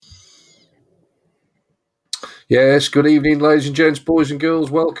Yes, good evening, ladies and gents, boys and girls.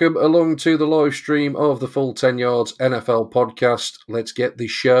 Welcome along to the live stream of the Full 10 Yards NFL podcast. Let's get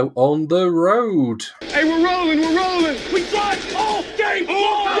this show on the road. Hey, we're rolling. We got all game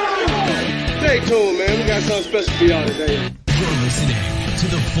long. Stay tuned, man. We got something special for y'all today. You're listening to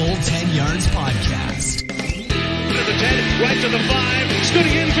the Full 10 Yards podcast. To the 10, right to the 5,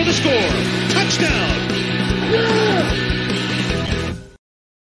 scooting in for the score. Touchdown. Yeah!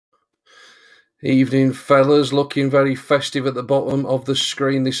 Evening, fellas. Looking very festive at the bottom of the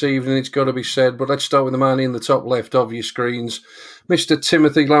screen this evening, it's got to be said. But let's start with the man in the top left of your screens, Mr.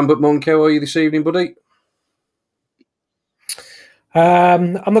 Timothy Lambert-Monk. How are you this evening, buddy?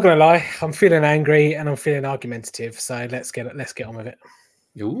 I'm not going to lie. I'm feeling angry and I'm feeling argumentative. So let's get on with it.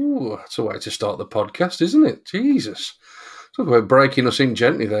 Ooh, that's a way to start the podcast, isn't it? Jesus. Talk about breaking us in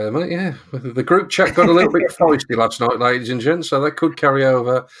gently there, mate. Yeah. The group chat got a little bit feisty last night, ladies and gents, so that could carry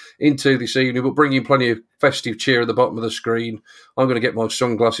over into this evening, but bring you plenty of festive cheer at the bottom of the screen. I'm going to get my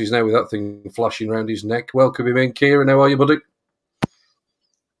sunglasses now with that thing flashing around his neck. Welcome him in, Kieran. How are you, buddy?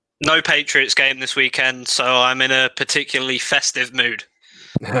 No Patriots game this weekend, so I'm in a particularly festive mood.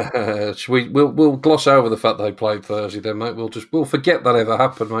 We'll gloss over the fact they played Thursday then, mate. We'll forget that ever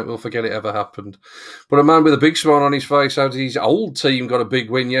happened, mate. We'll forget it ever happened. But a man with a big smile on his face, how his old team got a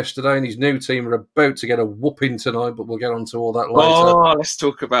big win yesterday and his new team are about to get a whooping tonight, but we'll get on to all that later. Oh, let's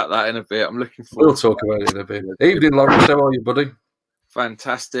talk about that in a bit. I'm looking forward. We'll talk about it in a bit. Evening, Lawrence. How are you, buddy?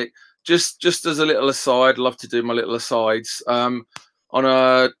 Fantastic. Just as a little aside, love to do my little asides. On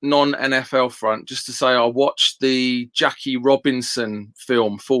a non-NFL front, just to say I watched the Jackie Robinson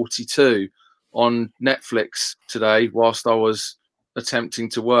film 42 on Netflix today whilst I was attempting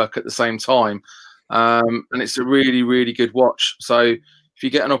to work at the same time. And it's a really, really good watch. So if you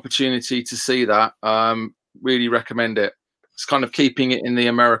get an opportunity to see that, really recommend it. It's kind of keeping it in the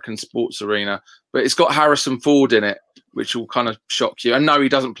American sports arena. But it's got Harrison Ford in it, which will kind of shock you. And no, he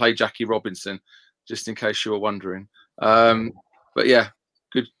doesn't play Jackie Robinson, just in case you were wondering. But yeah,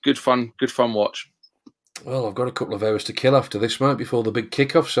 good fun watch. Well, I've got a couple of hours to kill after this, mate, before the big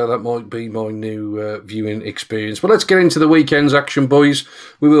kickoff, so that might be my new viewing experience. But let's get into the weekend's action, boys.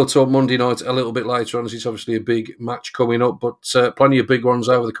 We will talk Monday night a little bit later on, as it's obviously a big match coming up, but plenty of big ones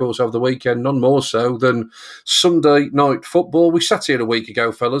over the course of the weekend, none more so than Sunday night football. We sat here a week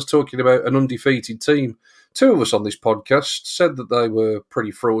ago, fellas, talking about an undefeated team. Two of us on this podcast said that they were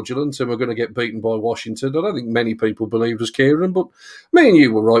pretty fraudulent and were going to get beaten by Washington. I don't think many people believed us, Kieran, but me and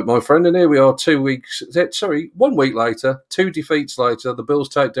you were right, my friend. And here we are 1 week later, 2 defeats later. The Bills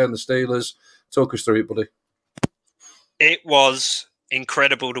take down the Steelers. Talk us through it, buddy. It was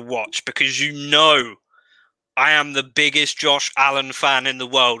incredible to watch because I am the biggest Josh Allen fan in the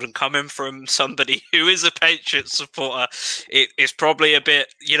world, and coming from somebody who is a Patriots supporter, it's probably a bit,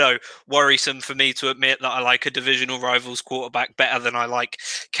 worrisome for me to admit that I like a divisional rival's quarterback better than I like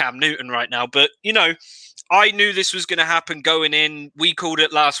Cam Newton right now. But, I knew this was going to happen going in. We called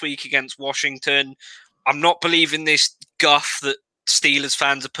it last week against Washington. I'm not believing this guff that Steelers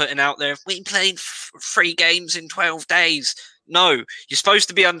fans are putting out there. We played 3 games in 12 days. No, you're supposed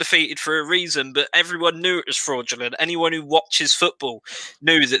to be undefeated for a reason, but everyone knew it was fraudulent. Anyone who watches football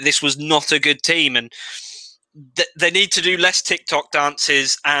knew that this was not a good team, and they need to do less TikTok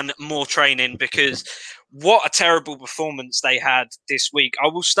dances and more training, because what a terrible performance they had this week. I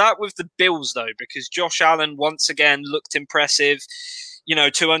will start with the Bills, though, because Josh Allen once again looked impressive.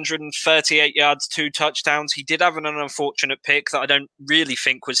 238 yards, 2 touchdowns. He did have an unfortunate pick that I don't really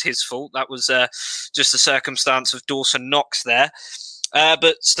think was his fault. That was just the circumstance of Dawson Knox there.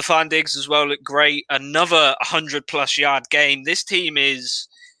 But Stephon Diggs as well looked great. Another 100-plus yard game. This team is...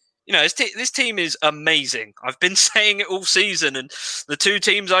 this team is amazing. I've been saying it all season, and the 2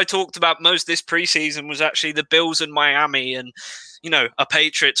 teams I talked about most this preseason was actually the Bills and Miami, and a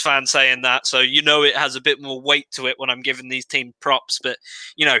Patriots fan saying that, so it has a bit more weight to it when I'm giving these teams props. But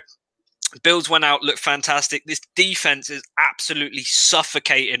Bills went out, looked fantastic. This defense is absolutely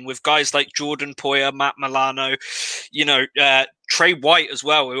suffocating with guys like Jordan Poyer, Matt Milano, Trey White as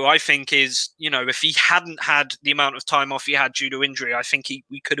well, who I think is, if he hadn't had the amount of time off he had due to injury, I think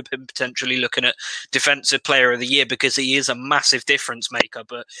we could have been potentially looking at Defensive Player of the Year, because he is a massive difference maker.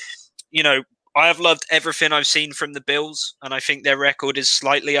 But, I have loved everything I've seen from the Bills, and I think their record is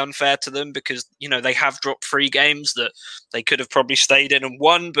slightly unfair to them because, they have dropped 3 games that they could have probably stayed in and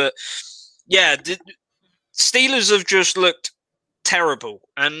won. But, yeah, the Steelers have just looked terrible.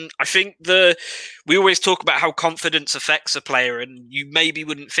 And I think we always talk about how confidence affects a player, and you maybe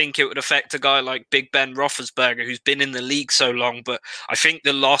wouldn't think it would affect a guy like Big Ben Roethlisberger, who's been in the league so long. But I think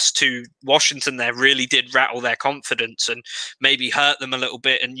the loss to Washington there really did rattle their confidence and maybe hurt them a little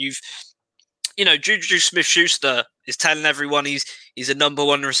bit. And Juju Smith-Schuster is telling everyone he's a number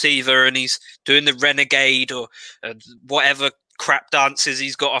one receiver and he's doing the renegade or whatever crap dances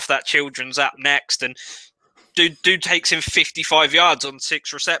he's got off that children's app next. And dude takes him 55 yards on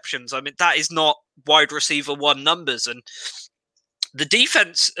 6 receptions. I mean, that is not wide receiver 1 numbers. And the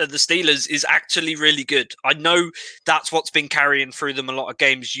defense of the Steelers is actually really good. I know that's what's been carrying through them a lot of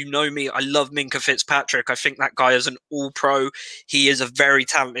games. You know me, I love Minkah Fitzpatrick. I think that guy is an all-pro. He is a very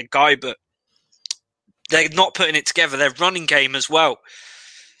talented guy, but they're not putting it together. Their running game as well.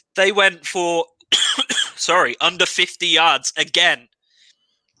 They went for, under 50 yards again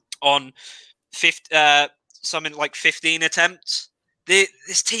on something like 15 attempts.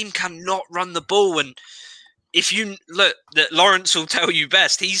 This team cannot run the ball. And if you look, that Lawrence will tell you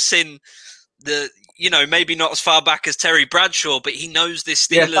best. He's seen maybe not as far back as Terry Bradshaw, but he knows this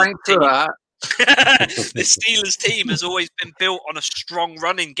Steelers thanks team. for that. The Steelers team has always been built on a strong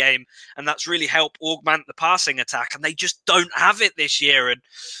running game, and that's really helped augment the passing attack. And they just don't have it this year. And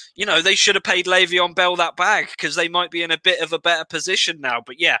they should have paid Le'Veon Bell that bag because they might be in a bit of a better position now.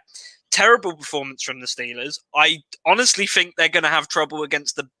 But yeah, terrible performance from the Steelers. I honestly think they're going to have trouble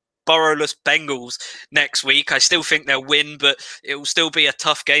against the Burrowless Bengals next week. I still think they'll win, but it will still be a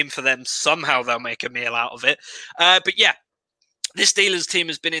tough game for them. Somehow they'll make a meal out of it. But yeah, this Steelers team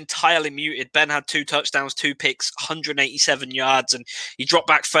has been entirely muted. Ben had 2 touchdowns, 2 picks, 187 yards, and he dropped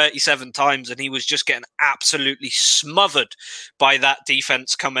back 37 times, and he was just getting absolutely smothered by that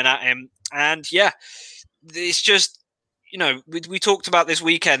defense coming at him. And yeah, it's just, we talked about this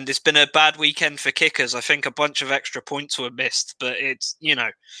weekend. It's been a bad weekend for kickers. I think a bunch of extra points were missed, but it's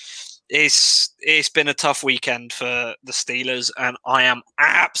been a tough weekend for the Steelers, and I am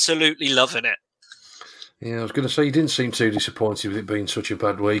absolutely loving it. Yeah, I was going to say, you didn't seem too disappointed with it being such a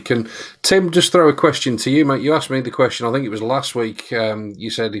bad week. And Tim, just throw a question to you, mate. You asked me the question, I think it was last week. You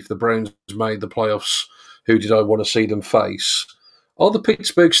said if the Browns made the playoffs, who did I want to see them face? Are the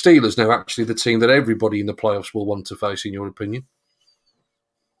Pittsburgh Steelers now actually the team that everybody in the playoffs will want to face, in your opinion?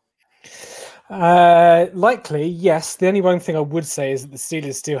 Likely, yes. The only one thing I would say is that the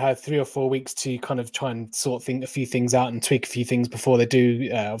Steelers still have 3 or 4 weeks to kind of try and sort a few things out and tweak a few things before they do.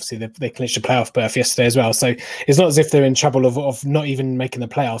 Obviously, they clinched a playoff berth yesterday as well, so it's not as if they're in trouble of not even making the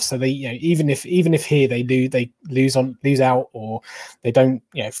playoffs. So they, even if here they lose out, or they don't,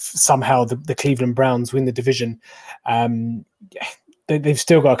 somehow the Cleveland Browns win the division. They've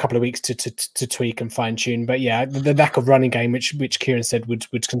still got a couple of weeks to tweak and fine tune, but yeah, the lack of running game, which Kieran said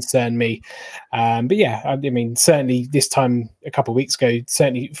would concern me. But yeah, I mean, certainly this time a couple of weeks ago,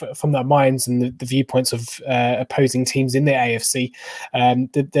 certainly from their minds and the viewpoints of opposing teams in the AFC,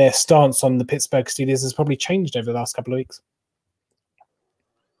 their stance on the Pittsburgh Steelers has probably changed over the last couple of weeks.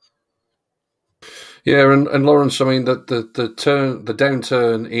 Yeah, and Lawrence, I mean, the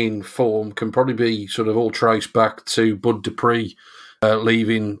downturn in form can probably be sort of all traced back to Bud Dupree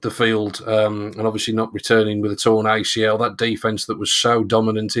leaving the field and obviously not returning with a torn ACL. That defense that was so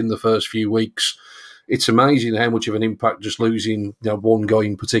dominant in the first few weeks, it's amazing how much of an impact just losing one guy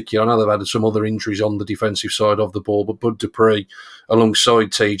in particular. I know they've had some other injuries on the defensive side of the ball, but Bud Dupree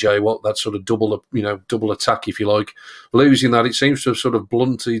alongside TJ Watt, that sort of double attack, if you like, losing that, it seems to have sort of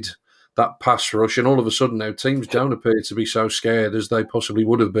blunted that pass rush, and all of a sudden now teams don't appear to be so scared as they possibly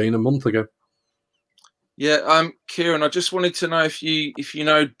would have been a month ago. Yeah, Kieran, I just wanted to know if you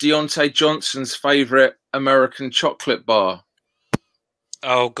know Deontay Johnson's favourite American chocolate bar.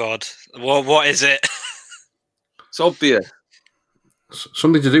 Oh God, what is it? It's obvious.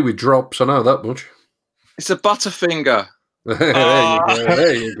 Something to do with drops. I know that much. It's a Butterfinger.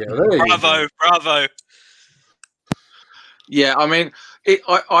 There you go. Bravo. Yeah, I mean,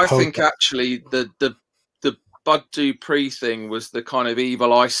 I think actually the Bud Dupree thing was the kind of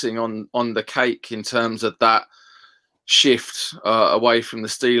evil icing on the cake in terms of that shift away from the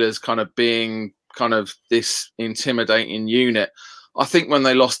Steelers kind of being kind of this intimidating unit. I think when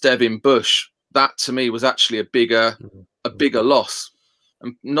they lost Devin Bush, that to me was actually a bigger loss.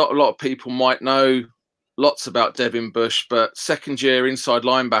 And not a lot of people might know lots about Devin Bush, but second-year inside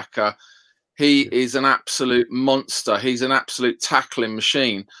linebacker, he is an absolute monster. He's an absolute tackling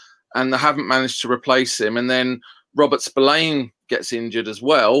machine. And they haven't managed to replace him. And then Robert Spillane gets injured as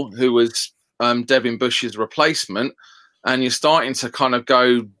well, who was Devin Bush's replacement. And you're starting to kind of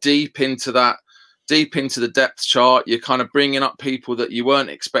go deep into the depth chart. You're kind of bringing up people that you weren't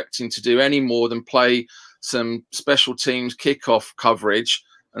expecting to do any more than play some special teams kickoff coverage.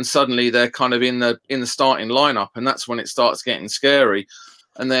 And suddenly they're kind of in the starting lineup. And that's when it starts getting scary.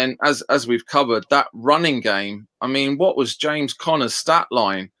 And then as we've covered, that running game, I mean, what was James Conner's stat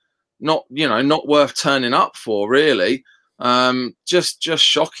line? Not worth turning up for, really. Just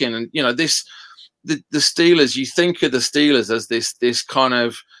shocking. And, this the Steelers, you think of the Steelers as this kind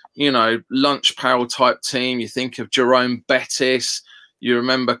of, lunch pail type team. You think of Jerome Bettis. You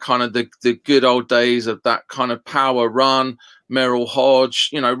remember kind of the good old days of that kind of power run, Merrill Hodge,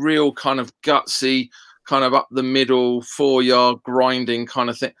 real kind of gutsy, kind of up the middle, 4-yard grinding kind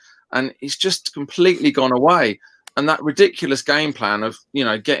of thing. And it's just completely gone away. And that ridiculous game plan of,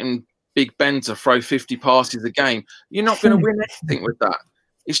 getting Big Ben to throw 50 passes a game, you're not going to win anything with that.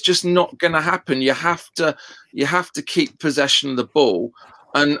 It's just not going to happen. You have to keep possession of the ball.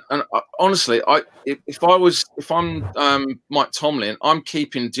 And honestly, if I'm Mike Tomlin, I'm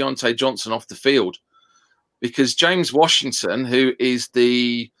keeping Deontay Johnson off the field, because James Washington, who is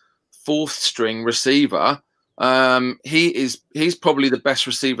the 4th string receiver, he's probably the best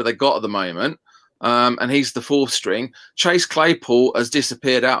receiver they got at the moment. And he's the 4th string. Chase Claypool has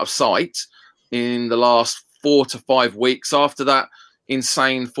disappeared out of sight in the last 4 to 5 weeks. After that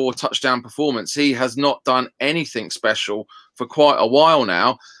insane 4-touchdown performance, he has not done anything special for quite a while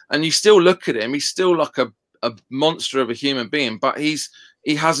now. And you still look at him, he's still like a monster of a human being, but he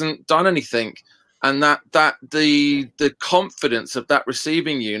hasn't done anything. And that the confidence of that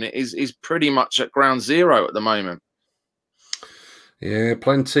receiving unit is pretty much at ground zero at the moment. Yeah,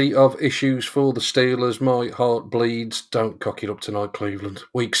 plenty of issues for the Steelers. My heart bleeds. Don't cock it up tonight, Cleveland.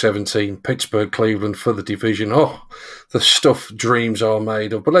 Week 17, Pittsburgh, Cleveland for the division. Oh, the stuff dreams are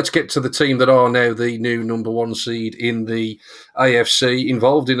made of. But let's get to the team that are now the new number 1 seed in the AFC,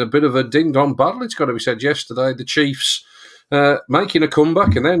 involved in a bit of a ding-dong battle, it's got to be said yesterday. The Chiefs making a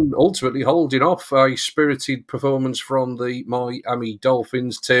comeback and then ultimately holding off a spirited performance from the Miami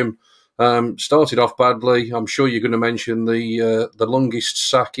Dolphins. Tim, started off badly. I'm sure you're going to mention the longest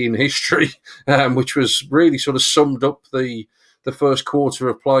sack in history, which was really sort of summed up the first quarter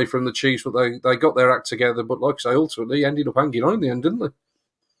of play from the Chiefs. But they got their act together. But like I say, ultimately ended up hanging on in the end, didn't they?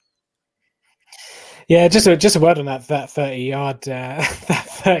 Yeah, just a word on that 30-yard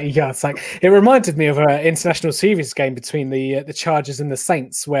sack. It reminded me of an international series game between the Chargers and the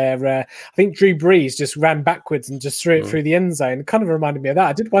Saints, where I think Drew Brees just ran backwards and just threw it through the end zone. It kind of reminded me of that.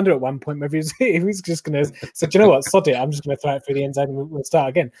 I did wonder at one point whether he was just going to say, "Do you know what? Sod it. I'm just going to throw it through the end zone and we'll start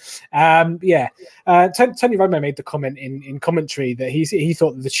again." Tony Romo made the comment in commentary that he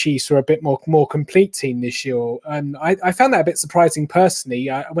thought that the Chiefs were a bit more complete team this year, and I found that a bit surprising personally.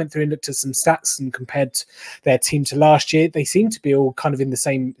 I went through and looked at some stats and compared their team to last year. They seem to be all kind of in the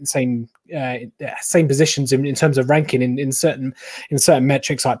same positions in terms of ranking in certain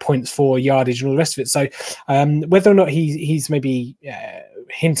metrics like points for, yardage, and all the rest of it. So whether or not he's maybe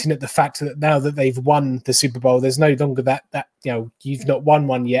hinting at the fact that now that they've won the Super Bowl, there's no longer that you've not won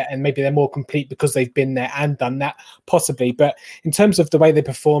one yet, and maybe they're more complete because they've been there and done that, possibly. But in terms of the way they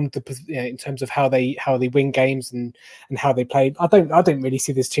performed, in terms of how they win games and how they played, I don't really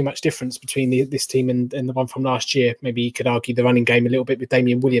see there's too much difference between this team and the one from last year. Maybe you could argue the running game a little bit with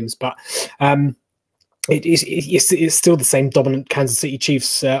Damian Williams, but it's still the same dominant Kansas City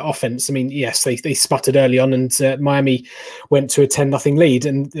Chiefs offense. I mean, yes, they sputtered early on, and Miami went to a 10-0 lead.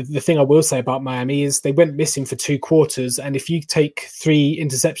 And the thing I will say about Miami is they went missing for 2 quarters. And if you take 3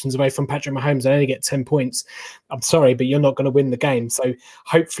 interceptions away from Patrick Mahomes and only get 10 points, I'm sorry, but you're not going to win the game. So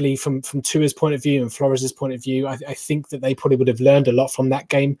hopefully, from Tua's point of view and Flores' point of view, I think that they probably would have learned a lot from that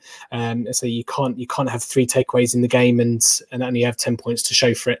game. So you can't have 3 takeaways in the game and only have 10 points to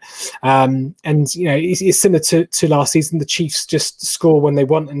show for it. And it's similar to last season. The Chiefs just score when they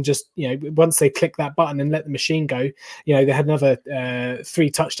want, and just once they click that button and let the machine go, they had another 3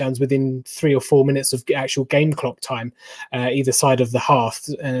 touchdowns within 3 or 4 minutes of actual game clock time, either side of the half.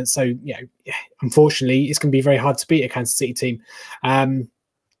 So unfortunately, it's going to be very hard to beat a Kansas City team.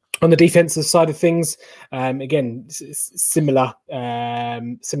 On the defensive side of things, again, similar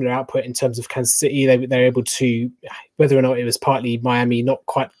output in terms of Kansas City. They're able to, whether or not it was partly Miami not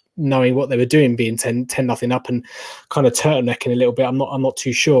quite knowing what they were doing, being 10-0 up and kind of turtlenecking a little bit. I'm not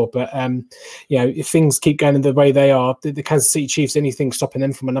too sure, but if things keep going the way they are, the Kansas City Chiefs, anything stopping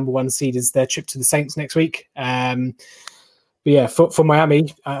them from a number 1 seed is their trip to the Saints next week. But yeah, for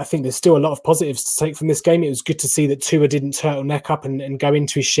Miami, I think there's still a lot of positives to take from this game. It was good to see that Tua didn't turtleneck up and go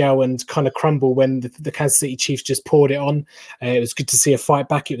into his shell and kind of crumble when the Kansas City Chiefs just poured it on. It was good to see a fight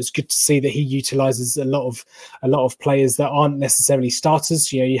back. It was good to see that he utilizes a lot of players that aren't necessarily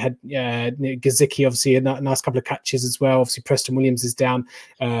starters. You had Gesicki, obviously a nice couple of catches as well. Obviously Preston Williams is down.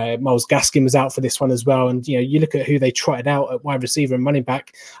 Myles Gaskin was out for this one as well. And you look at who they trotted out at wide receiver and running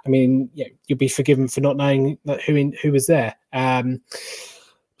back. I mean, you'll be forgiven for not knowing who was there. I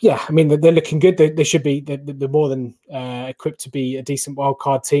mean, they're looking good. They should be. They're more than equipped to be a decent wild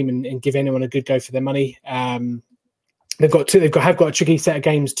card team and give anyone a good go for their money. They've got a tricky set of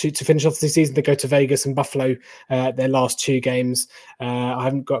games to finish off the season. They go to Vegas and Buffalo, their last 2 games. I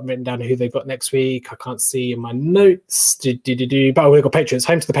haven't got written down who they've got next week. I can't see in my notes. But we've got Patriots,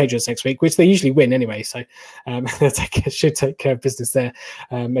 home to the Patriots next week, which they usually win anyway. So should take care of business there.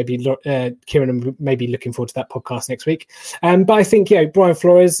 Maybe Kieran may be looking forward to that podcast next week. But I think Brian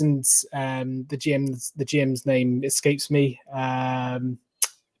Flores and the GM's name escapes me.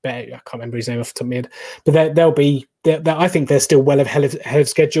 But I can't remember his name off the top of my head. But I think they're still well ahead of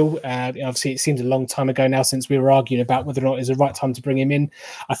schedule. Obviously, it seems a long time ago now since we were arguing about whether or not it's the right time to bring him in.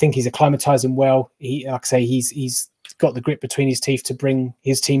 I think he's acclimatizing well. Like I say, he's got the grit between his teeth to bring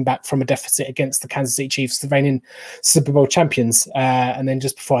his team back from a deficit against the Kansas City Chiefs, the reigning Super Bowl champions. And then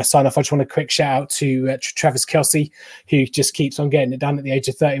just before I sign off, I just want a quick shout out to Travis Kelce, who just keeps on getting it done at the age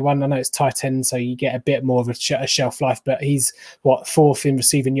of 31. I know it's tight end, so you get a bit more of a shelf life, but he's 4th in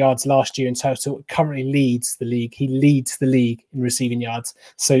receiving yards last year in total. Currently leads the league. He leads the league in receiving yards.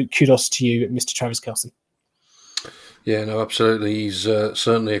 So kudos to you, Mr. Travis Kelce. Yeah, no, absolutely. He's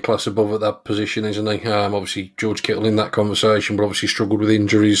certainly a class above at that position, isn't he? Obviously, George Kittle in that conversation, but obviously struggled with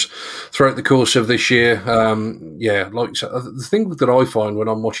injuries throughout the course of this year. Like the thing that I find when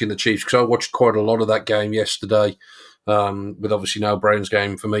I'm watching the Chiefs, because I watched quite a lot of that game yesterday, with obviously no Browns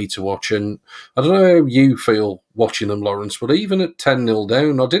game for me to watch, and I don't know how you feel watching them, Lawrence, but even at 10-0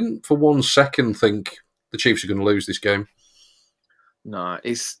 down, I didn't for 1 second think the Chiefs are going to lose this game. No,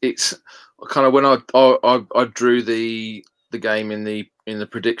 it's kind of when I drew the game in the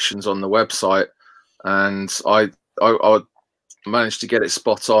predictions on the website, and I managed to get it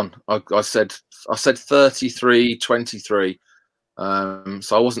spot on. I said 33-23,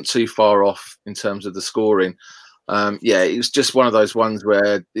 so I wasn't too far off in terms of the scoring. It was just one of those ones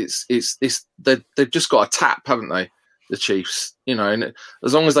where they've just got a tap, haven't they? The Chiefs, and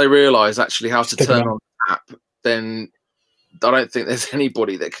as long as they realise actually how to turn on the tap, then I don't think there's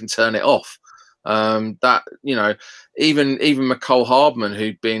anybody that can turn it off. Even Mecole Hardman,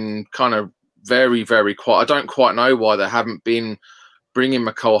 who'd been kind of very, very quiet. I don't quite know why they haven't been bringing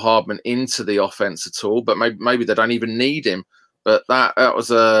Mecole Hardman into the offense at all, but maybe they don't even need him. But that was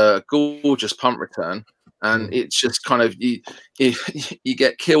a gorgeous punt return, and it's just kind of you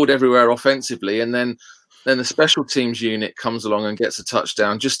get killed everywhere offensively, and then the special teams unit comes along and gets a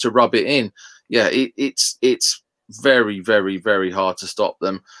touchdown just to rub it in. Yeah, it's very, very, very hard to stop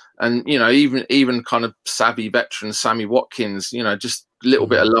them. And even kind of savvy veteran Sammy Watkins, just a little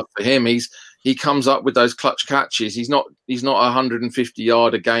bit of love for him. He comes up with those clutch catches. He's not a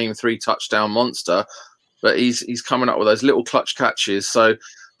 150-yard a game 3 touchdown monster, but he's coming up with those little clutch catches. So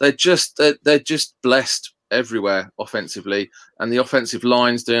they're just blessed everywhere offensively, and the offensive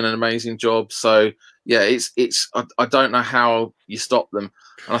line's doing an amazing job. So yeah, I don't know how you stop them.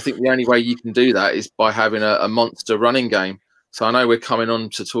 And I think the only way you can do that is by having a monster running game. So I know we're coming on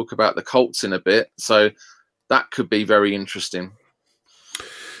to talk about the Colts in a bit. So that could be very interesting.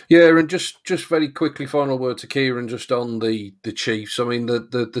 Yeah, and just very quickly, final word to Kieran just on the Chiefs. I mean,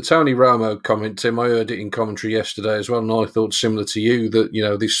 the Tony Romo comment, Tim, I heard it in commentary yesterday as well, and I thought similar to you that,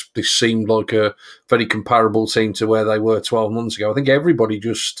 this seemed like a very comparable team to where they were 12 months ago. I think everybody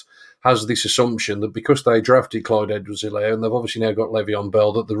just has this assumption that because they drafted Clyde Edwards-Helaire and they've obviously now got Le'Veon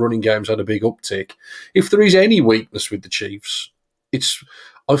Bell, that the running game's had a big uptick. If there is any weakness with the Chiefs,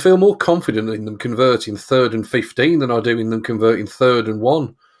 I feel more confident in them converting 3rd and 15 than I do in them converting 3rd and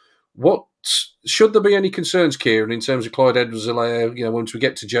 1. What should there be any concerns, Kieran, in terms of Clyde Edwards-Helaire? Once we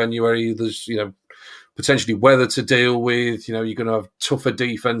get to January, there's potentially weather to deal with. You're going to have tougher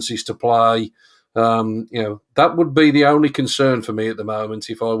defenses to play. That would be the only concern for me at the moment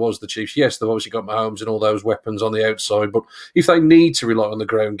if I was the Chiefs. Yes, they've obviously got Mahomes and all those weapons on the outside, but if they need to rely on the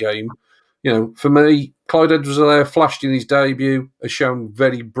ground game, for me, Clyde Edwards-Helaire flashed in his debut, has shown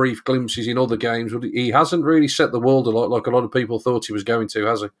very brief glimpses in other games, but he hasn't really set the world alight like a lot of people thought he was going to,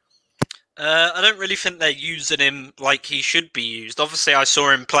 has he? I don't really think they're using him like he should be used. Obviously, I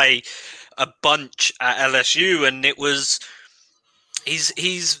saw him play a bunch at LSU, and it was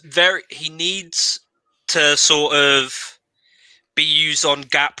he needs to sort of be used on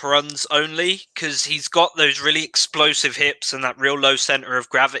gap runs only, because he's got those really explosive hips and that real low center of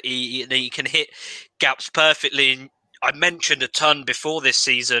gravity, and he can hit gaps perfectly. And I mentioned a ton before this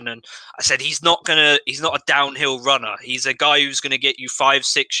season, and I said he's not a downhill runner. He's a guy who's going to get you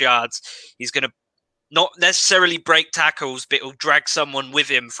 5-6 yards. He's going to not necessarily break tackles, but he'll drag someone with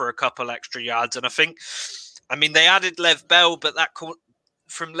him for a couple extra yards. And I mean, they added Lev Bell, but that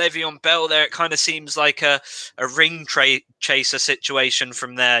from Le'Veon Bell there, it kind of seems like a ring chaser situation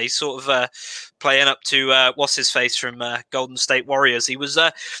from there. He's sort of playing up to what's his face from Golden State Warriors. He was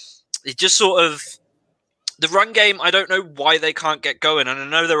he just sort of The run game, I don't know why they can't get going. And I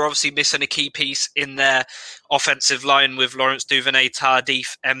know they're obviously missing a key piece in their offensive line with Lawrence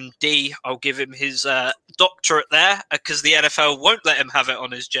Duvernay-Tardif, MD. I'll give him his doctorate there because the NFL won't let him have it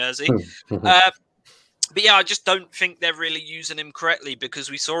on his jersey. But yeah, I just don't think they're really using him correctly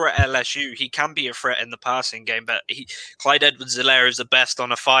because we saw at LSU he can be a threat in the passing game, but Clyde Edwards-Helaire is the best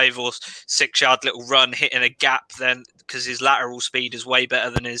on a 5 or 6 yard little run hitting a gap then because his lateral speed is way better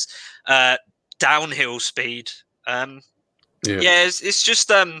than his downhill speed. It's just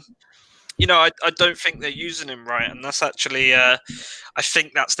I don't think they're using him right, and that's actually I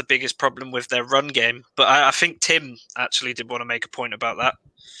think that's the biggest problem with their run game. But I think Tim actually did want to make a point about that.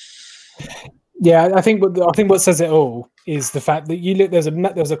 Yeah, I think what says it all is the fact that you look. There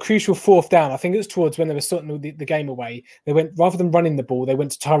was a crucial 4th down. I think it was towards when they were sorting the game away. They went, rather than running the ball, they went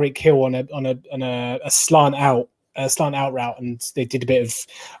to Tyreek Hill on a slant out route, and they did a bit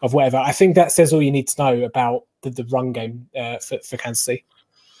of whatever. I think that says all you need to know about the run game for Kansas City.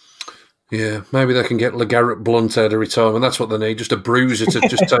 Yeah, maybe they can get LeGarrette Blount out of retirement. That's what they need, just a bruiser to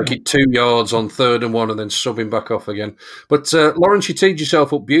just take it 2 yards on 3rd and 1 and then sub him back off again. But Lawrence, you teed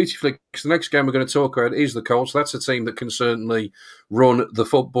yourself up beautifully because the next game we're going to talk about is the Colts. That's a team that can certainly run the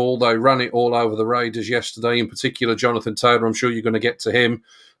football. They ran it all over the Raiders yesterday, in particular Jonathan Taylor. I'm sure you're going to get to him.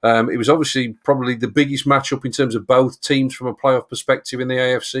 It was obviously probably the biggest matchup in terms of both teams from a playoff perspective in the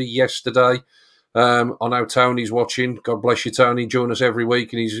AFC yesterday. I know Tony's watching. God bless you, Tony. Join us every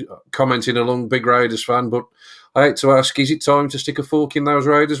week, and he's commenting along, big Raiders fan. But I hate to ask, is it time to stick a fork in those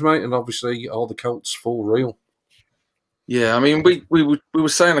Raiders, mate? And obviously, are the Colts for real? Yeah, I mean, we were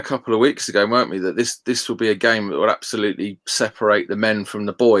saying a couple of weeks ago, weren't we, that this will be a game that will absolutely separate the men from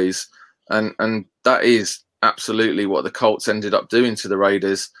the boys, and that is absolutely what the Colts ended up doing to the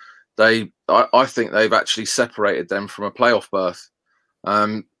Raiders. I think they've actually separated them from a playoff berth.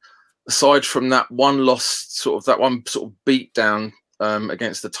 Aside from that one loss, that one beat down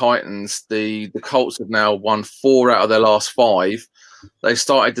against the Titans, the Colts have now won 4 out of their last 5. They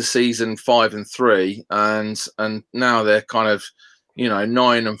started the season 5-3, and now they're kind of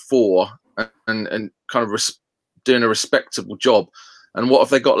 9-4 and kind of doing a respectable job. And what have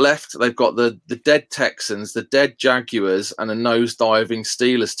they got left? They've got the dead Texans, the dead Jaguars, and a nosediving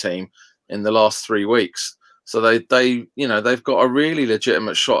Steelers team in the last 3 weeks. So they've got a really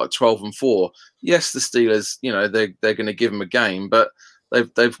legitimate shot at 12-4. Yes, the Steelers, they're going to give them a game, but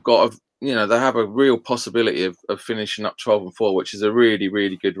they've got they have a real possibility of finishing up 12-4, which is a really,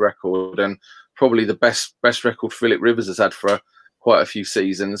 really good record, and probably the best record Philip Rivers has had for quite a few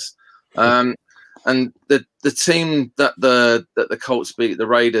seasons. And the team that the Colts beat, the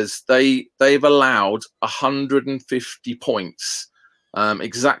Raiders, they've allowed 150 points.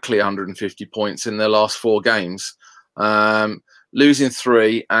 Exactly 150 points in their last 4 games, losing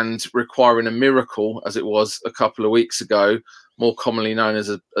 3 and requiring a miracle, as it was a couple of weeks ago, more commonly known as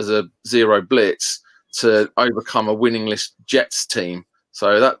a zero blitz, to overcome a winningless Jets team.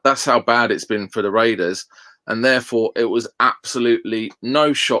 So that's how bad it's been for the Raiders, and therefore it was absolutely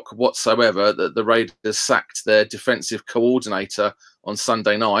no shock whatsoever that the Raiders sacked their defensive coordinator on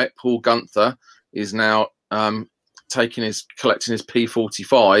Sunday night. Paul Guenther is now collecting his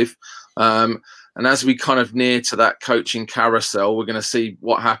P45, and as we kind of near to that coaching carousel, we're going to see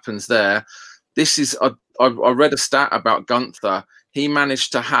what happens there. This is I read a stat about Guenther. He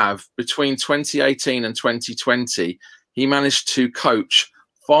managed to have, between 2018 and 2020, he managed to coach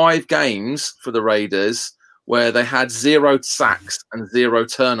 5 games for the Raiders where they had 0 sacks and 0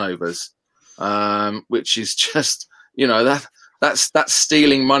 turnovers, which is just that's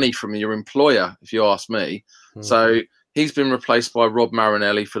stealing money from your employer, if you ask me. So he's been replaced by Rob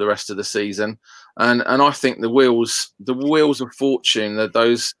Marinelli for the rest of the season, and I think the wheels of fortune, that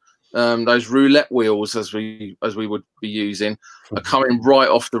those roulette wheels, as we would be using, are coming right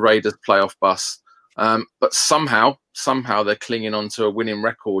off the Raiders playoff bus. But somehow they're clinging on to a winning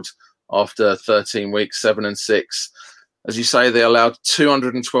record after 13 weeks, 7-6. As you say, they allowed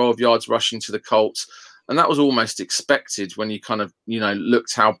 212 yards rushing to the Colts, and that was almost expected when you kind of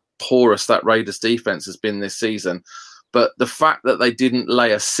looked how porous that Raiders defense has been this season. But the fact that they didn't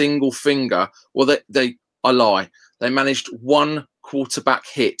lay a single finger, I lie. They managed one quarterback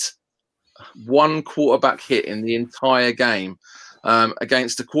hit in the entire game,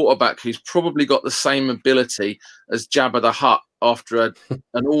 against a quarterback who's probably got the same ability as Jabba the Hutt after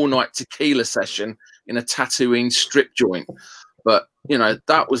an all-night tequila session in a Tatooine strip joint. But,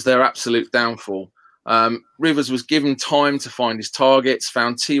 that was their absolute downfall. Rivers was given time to find his targets,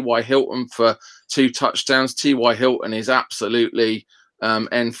 found T.Y. Hilton for 2 touchdowns. T.Y. Hilton is absolutely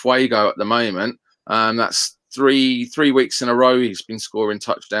en fuego at the moment. That's three weeks in a row he's been scoring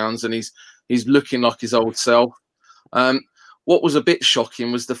touchdowns, and he's He's looking like his old self. What was a bit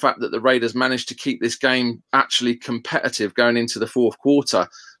shocking was the fact that the Raiders managed to keep this game actually competitive going into the fourth quarter.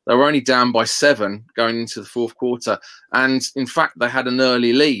 They were only down by 7 going into the fourth quarter. And in fact, they had an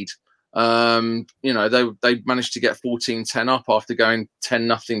early lead. They managed to get 14-10 up after going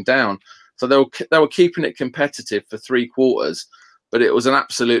 10-0 down. So they were keeping it competitive for 3 quarters, but it was an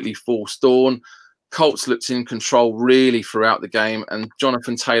absolutely forced dawn. Colts looked in control really throughout the game, and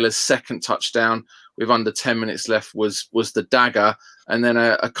Jonathan Taylor's second touchdown with under 10 minutes left was the dagger. And then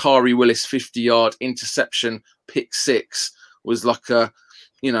a Kari Willis 50-yard interception pick 6 was like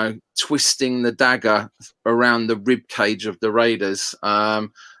twisting the dagger around the rib cage of the Raiders. And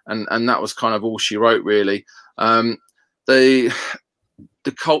that was kind of all she wrote, really.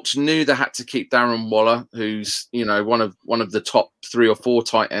 The Colts knew they had to keep Darren Waller, who's one of the top 3 or 4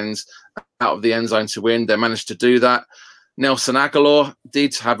 tight ends, out of the end zone to win. They managed to do that. Nelson Aguilar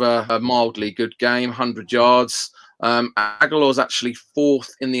did have a mildly good game, 100 yards. Aguilar's actually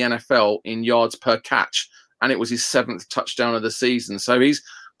 4th in the NFL in yards per catch, and it was his 7th touchdown of the season. So he's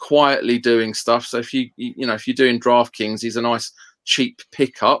quietly doing stuff. So if you're doing DraftKings, he's a nice cheap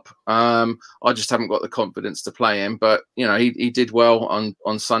pickup. I just haven't got the confidence to play him, but he did well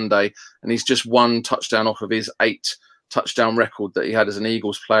on Sunday, and he's just 1 touchdown off of his 8 touchdown record that he had as an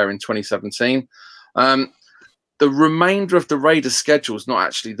Eagles player in 2017. The remainder of the Raiders' schedule is not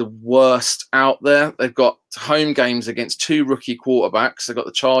actually the worst out there. They've got home games against 2 rookie quarterbacks. They've got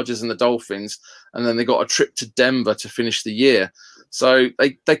the Chargers and the Dolphins, and then they got a trip to Denver to finish the year. So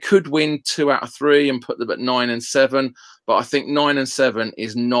they could win 2 out of 3 and put them at 9-7. But I think 9-7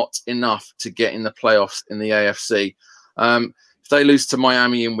 is not enough to get in the playoffs in the AFC. If they lose to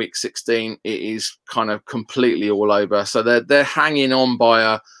Miami in Week 16, it is kind of completely all over. So they're hanging on by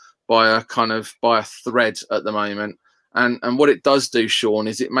a thread at the moment. And what it does do, Sean,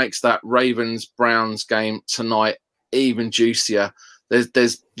 is it makes that Ravens-Browns game tonight even juicier.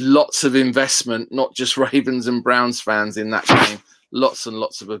 There's lots of investment, not just Ravens and Browns fans in that game. Lots and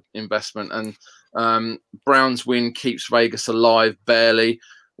lots of investment. And Browns win keeps Vegas alive barely,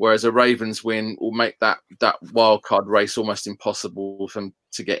 whereas a Ravens win will make that wild card race almost impossible for them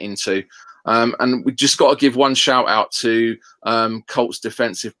to get into. And we just got to give one shout out to Colts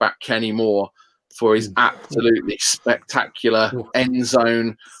defensive back Kenny Moore for his absolutely spectacular end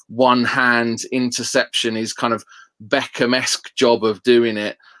zone one-hand interception, his kind of Beckham-esque job of doing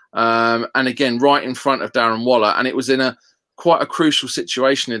it. And again, right in front of Darren Waller. And it was in quite a crucial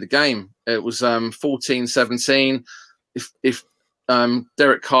situation in the game. It was 14-17. If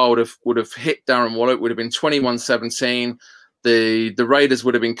Derek Carr would have hit Darren Waller, it would have been 21-17. The Raiders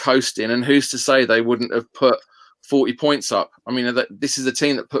would have been coasting, and who's to say they wouldn't have put 40 points up? I mean, this is a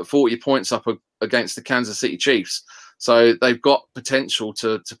team that put 40 points up against the Kansas City Chiefs, so they've got potential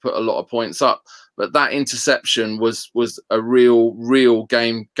to put a lot of points up. But that interception was a real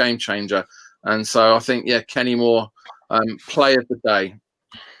game changer, and so I think Kenny Moore, play of the day.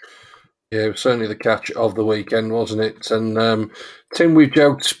 Yeah, it was certainly the catch of the weekend, wasn't it? And Tim, we've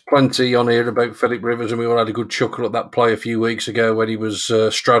joked plenty on here about Philip Rivers, and we all had a good chuckle at that play a few weeks ago when he was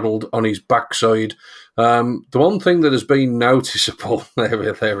straddled on his backside. The one thing that has been noticeable,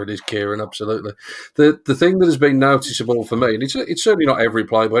 there it is, Kieran, absolutely. The thing that has been noticeable for me, and it's certainly not every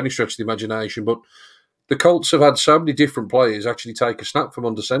play by any stretch of the imagination, but the Colts have had so many different players actually take a snap from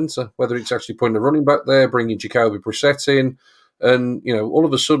under centre, whether it's actually putting a running back there, bringing Jacoby Brissett in. And, all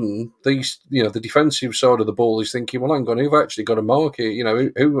of a sudden, the defensive side of the ball is thinking, well, hang on, who've actually got a mark here?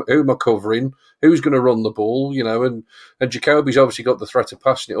 Who am I covering? Who's going to run the ball? And Jacoby's obviously got the threat of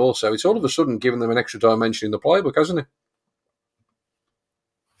passing it also. It's all of a sudden giving them an extra dimension in the playbook, hasn't it?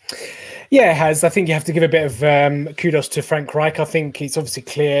 Yeah, it has. I think you have to give a bit of kudos to Frank Reich. I think it's obviously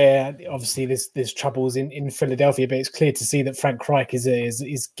clear. Obviously, there's troubles in Philadelphia, but it's clear to see that Frank Reich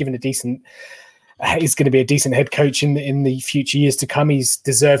is given a decent. He's going to be a decent head coach in the future years to come. He's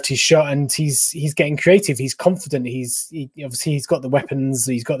deserved his shot, and he's getting creative. He's confident. Obviously he's got the weapons.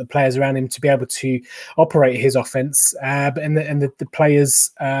 He's got the players around him to be able to operate his offense. And the players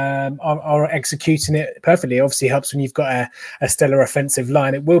are executing it perfectly. It obviously helps when you've got a stellar offensive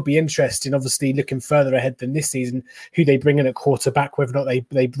line. It will be interesting, obviously, looking further ahead than this season, who they bring in at quarterback, whether or not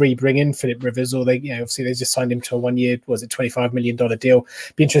they bring in Philip Rivers, or obviously they just signed him to a 1 year, $25 million deal.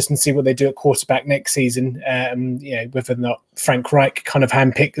 Be interesting to see what they do at quarterback next season, whether or not Frank Reich kind of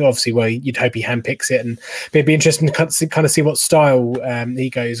handpicked. Obviously, well, you'd hope he handpicks it, but it'd be interesting to kind of see what style he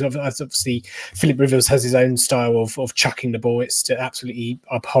goes. Obviously, Philip Rivers has his own style of chucking the ball. It's absolutely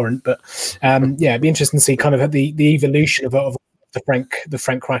abhorrent, but it'd be interesting to see kind of the evolution of the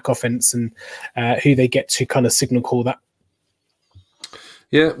Frank Reich offense and who they get to kind of signal call that.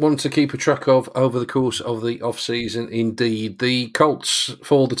 Yeah, one to keep a track of over the course of the off-season, indeed. The Colts,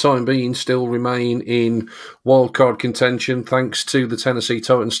 for the time being, still remain in wildcard contention, thanks to the Tennessee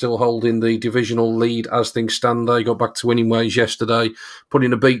Titans still holding the divisional lead as things stand. They got back to winning ways yesterday,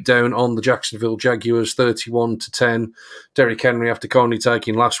 putting a beat down on the Jacksonville Jaguars, 31-10. Derrick Henry, after kindly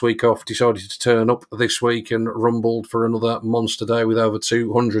taking last week off, decided to turn up this week and rumbled for another monster day with over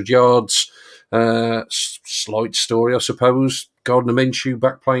 200 yards. Slight story, I suppose. Gardner Minshew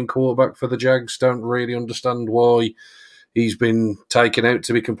back playing quarterback for the Jags. Don't really understand why he's been taken out,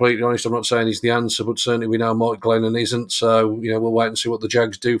 to be completely honest. I'm not saying he's the answer, but certainly we know Mike Glennon isn't. So, we'll wait and see what the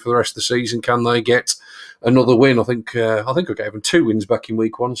Jags do for the rest of the season. Can they get another win? I think I gave them 2 wins back in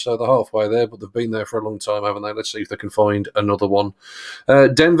week 1, so they're halfway there, but they've been there for a long time, haven't they? Let's see if they can find another one.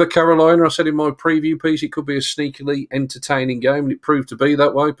 Denver, Carolina, I said in my preview piece, it could be a sneakily entertaining game, and it proved to be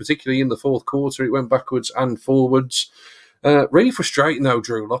that way, particularly in the fourth quarter. It went backwards and forwards. Really frustrating though,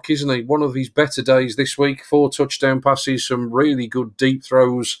 Drew Lock, isn't he? One of his better days this week. 4 touchdown passes, some really good deep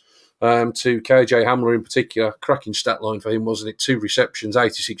throws to KJ Hamler in particular. Cracking stat line for him, wasn't it? 2 receptions,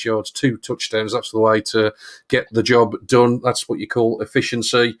 86 yards, 2 touchdowns. That's the way to get the job done. That's what you call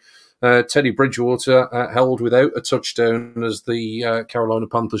efficiency. Teddy Bridgewater held without a touchdown as the Carolina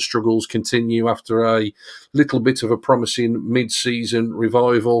Panthers' struggles continue after a little bit of a promising mid-season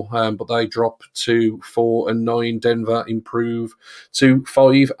revival, but they drop to 4-9. Denver improve to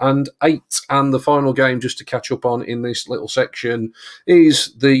 5-8. And the final game, just to catch up on in this little section,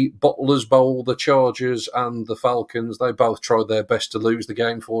 is the Bottlers Bowl. The Chargers and the Falcons, they both tried their best to lose the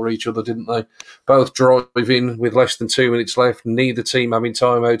game for each other, didn't they? Both driving with less than 2 minutes left, neither team having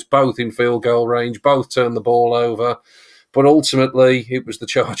timeouts, both in field goal range, both turned the ball over, but ultimately it was the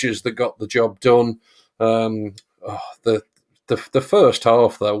Chargers that got the job done. The first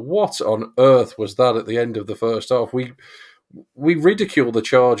half, though, what on earth was that at the end of the first half? We ridicule the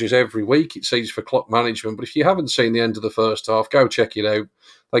Chargers every week, it seems, for clock management, but if you haven't seen the end of the first half, go check it out.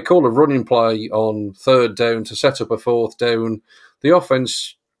 They call a running play on 3rd down to set up a 4th down. The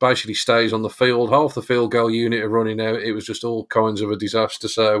offense basically stays on the field. Half the field goal unit are running out. It was just all kinds of a disaster.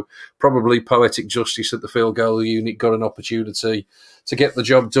 So probably poetic justice that the field goal unit got an opportunity to get the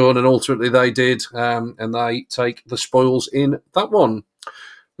job done, and ultimately they did, and they take the spoils in that one.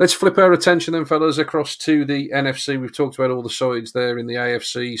 Let's flip our attention then, fellas, across to the NFC. We've talked about all the sides there in the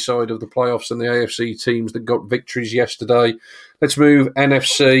AFC side of the playoffs and the AFC teams that got victories yesterday. Let's move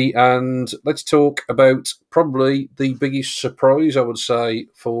NFC and let's talk about probably the biggest surprise, I would say,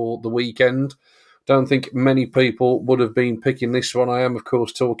 for the weekend. Don't think many people would have been picking this one. I am, of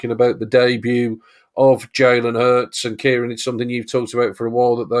course, talking about the debut of Jalen Hurts. And Kieran, it's something you've talked about for a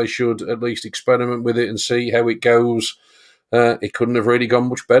while, that they should at least experiment with it and see how it goes. It couldn't have really gone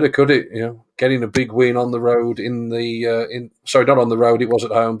much better, could it? Getting a big win on the road not on the road, it was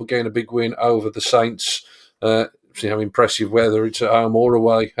at home, but getting a big win over the Saints. Impressive whether it's at home or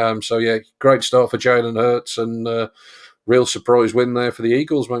away. Great start for Jalen Hurts, and real surprise win there for the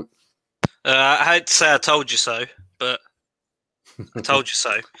Eagles, mate. I hate to say I told you so, but I told you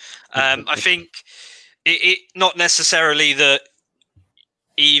so. I think it not necessarily that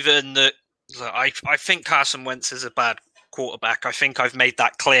even that. I think Carson Wentz is a bad quarterback. I think I've made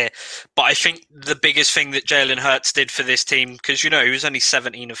that clear. But I think the biggest thing that Jalen Hurts did for this team, because, he was only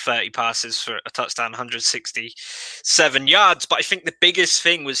 17 of 30 passes for a touchdown, 167 yards. But I think the biggest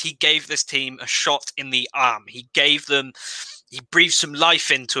thing was he gave this team a shot in the arm. He breathed some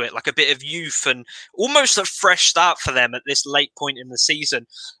life into it, like a bit of youth and almost a fresh start for them at this late point in the season.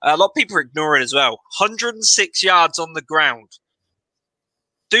 A lot of people ignore it as well. 106 yards on the ground.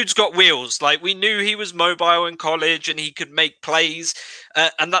 Dude's got wheels. Like, we knew he was mobile in college and he could make plays.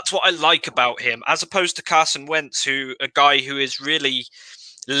 And that's what I like about him, as opposed to Carson Wentz, a guy who is really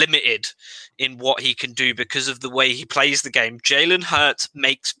limited in what he can do because of the way he plays the game. Jalen Hurts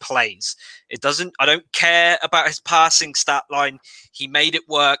makes plays. I don't care about his passing stat line. He made it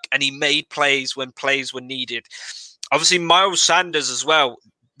work, and he made plays when plays were needed. Obviously, Miles Sanders as well.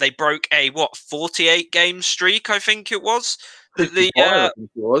 They broke a 48 game streak, I think it was. I think it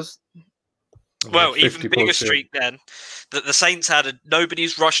was. Well, even bigger streak then that the Saints had.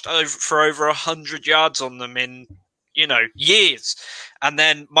 Nobody's rushed for over 100 yards on them in years, and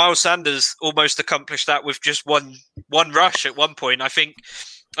then Miles Sanders almost accomplished that with just one rush at one point. I think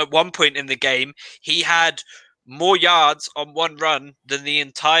at one point in the game he had more yards on one run than the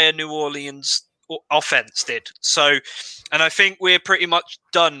entire New Orleans offense did. So, and I think we're pretty much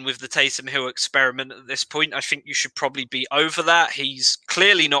done with the Taysom Hill experiment at this point. I think you should probably be over that. He's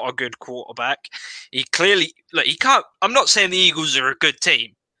clearly not a good quarterback. He can't. I'm not saying the Eagles are a good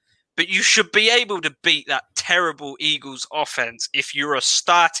team, but you should be able to beat that terrible Eagles offense if you're a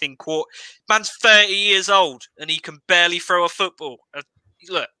starting quarter. Man's 30 years old and he can barely throw a football.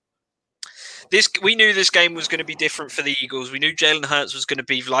 Look, we knew this game was going to be different for the Eagles. We knew Jalen Hurts was going to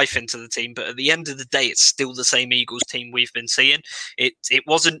breathe life into the team, but at the end of the day, it's still the same Eagles team we've been seeing. It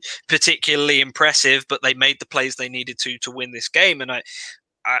wasn't particularly impressive, but they made the plays they needed to win this game. And I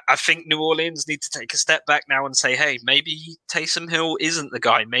think New Orleans need to take a step back now and say, hey, maybe Taysom Hill isn't the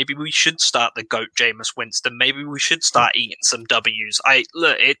guy. Maybe we should start the GOAT Jameis Winston. Maybe we should start eating some W's.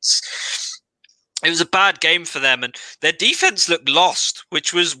 It was a bad game for them, and their defense looked lost,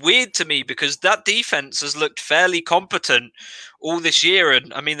 which was weird to me because that defense has looked fairly competent all this year.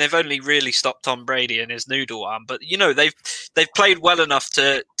 And I mean, they've only really stopped Tom Brady and his noodle arm, but they've played well enough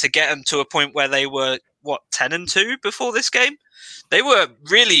to get them to a point where they were 10-2 before this game. They were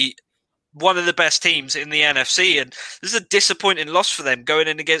really one of the best teams in the NFC, and this is a disappointing loss for them going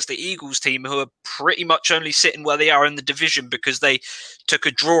in against the Eagles team, who are pretty much only sitting where they are in the division because they took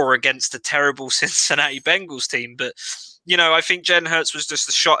a draw against the terrible Cincinnati Bengals team. But I think Jalen Hurts was just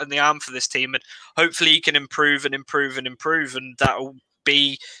a shot in the arm for this team, and hopefully he can improve, and that'll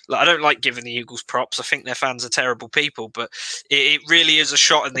be. I don't like giving the Eagles props. I think their fans are terrible people, but it really is a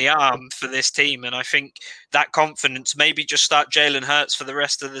shot in the arm for this team. And I think that confidence, maybe just start Jalen Hurts for the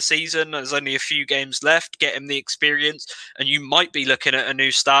rest of the season. There's only a few games left. Get him the experience, and you might be looking at a new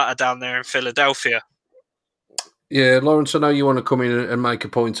starter down there in Philadelphia. Yeah, Lawrence, I know you want to come in and make a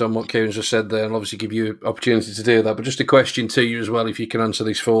point on what Kieran's just said there and obviously give you an opportunity to do that, but just a question to you as well, if you can answer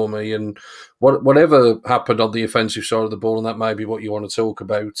this for me. And whatever happened on the offensive side of the ball, and that may be what you want to talk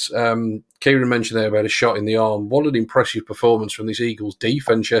about, Kieran mentioned there about a shot in the arm. What an impressive performance from this Eagles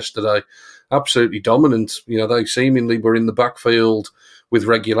defence yesterday. Absolutely dominant. They seemingly were in the backfield with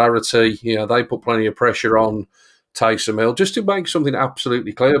regularity. They put plenty of pressure on Taysom Hill. Just to make something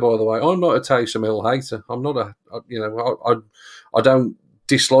absolutely clear, by the way, I'm not a Taysom Hill hater. I'm not I don't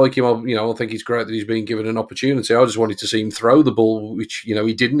dislike him. I think he's great that he's been given an opportunity. I just wanted to see him throw the ball, which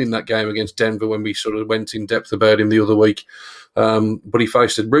he didn't in that game against Denver when we sort of went in depth about him the other week. But he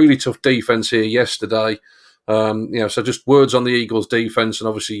faced a really tough defense here yesterday. So just words on the Eagles defense, and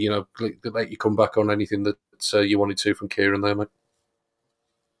obviously let you come back on anything that you wanted to from Kieran there, mate.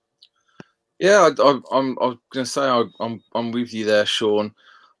 Yeah, I'm going to say I'm with you there, Sean.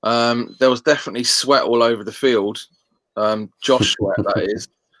 There was definitely sweat all over the field. Josh Sweat, that is.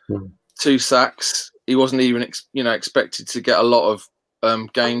 2 sacks. He wasn't even expected to get a lot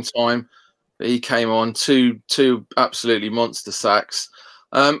of game time, but he came on two absolutely monster sacks.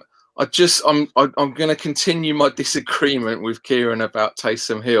 I'm going to continue my disagreement with Kieran about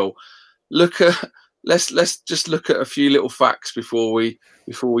Taysom Hill. Let's just look at a few little facts before we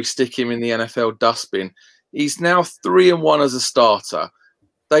stick him in the NFL dustbin. He's now 3-1 as a starter.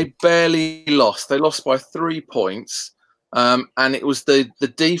 They barely lost. They lost by 3 points. And it was the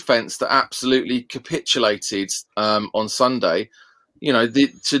defense that absolutely capitulated on Sunday.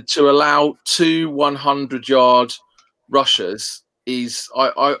 To allow 2 100-yard rushers is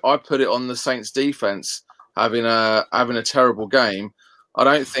I put it on the Saints defense having a terrible game. I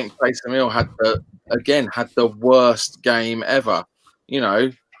don't think Taysom Hill had the worst game ever.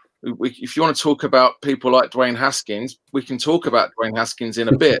 If you want to talk about people like Dwayne Haskins, we can talk about Dwayne Haskins in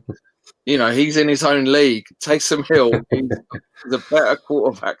a bit. He's in his own league. Taysom Hill is a better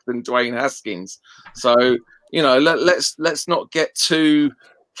quarterback than Dwayne Haskins. So, let's not get too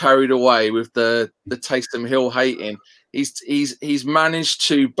carried away with the Taysom Hill hating. He's managed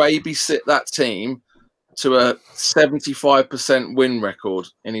to babysit that team to a 75% win record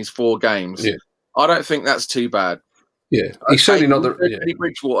in his 4 games. Yeah. I don't think that's too bad. Yeah, he's certainly not Teddy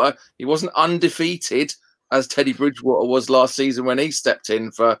Bridgewater. He wasn't undefeated as Teddy Bridgewater was last season when he stepped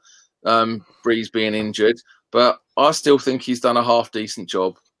in for Breeze being injured. But I still think he's done a half-decent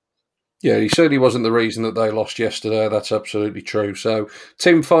job. Yeah, he certainly wasn't the reason that they lost yesterday. That's absolutely true. So,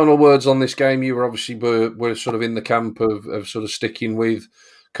 Tim, final words on this game. You were obviously were sort of in the camp of sort of sticking with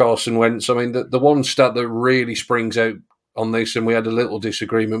Carson Wentz. I mean, the one stat that really springs out on this, and we had a little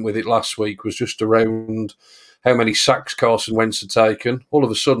disagreement with it last week, was just around how many sacks Carson Wentz had taken. All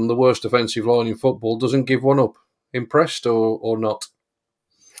of a sudden, the worst offensive line in football doesn't give one up. Impressed or not?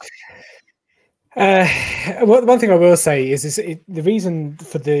 Well, one thing I will say is the reason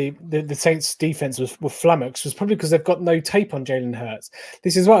for the Saints defense was flummoxed was probably because they've got no tape on Jalen Hurts.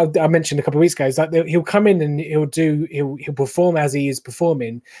 This is what I mentioned a couple of weeks ago. Is like he'll come in and he'll perform as he is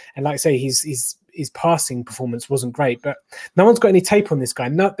performing, and like I say, he's his passing performance wasn't great, but no one's got any tape on this guy.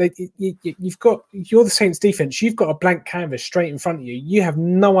 You're the Saints defense. You've got a blank canvas straight in front of you. You have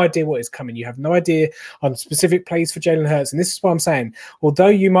no idea what is coming. You have no idea on specific plays for Jalen Hurts. And this is what I'm saying. Although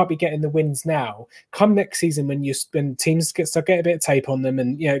you might be getting the wins now, come next season when teams start get a bit of tape on them,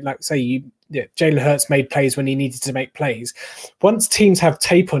 and like say Jalen Hurts made plays when he needed to make plays. Once teams have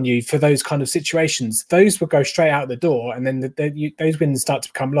tape on you for those kind of situations, those will go straight out the door, and then those wins start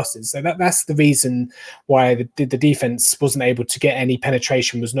to become losses. So that's the reason why the defense wasn't able to get any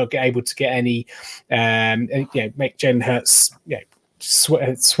penetration, was not able to get any, make Jalen Hurts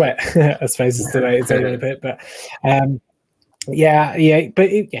sweat. I suppose is the way to put it, but.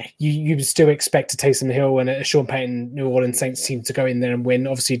 You would still expect a Taysom Hill and a Sean Payton New Orleans Saints team to go in there and win.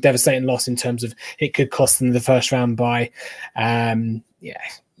 Obviously, devastating loss in terms of it could cost them the first round bye.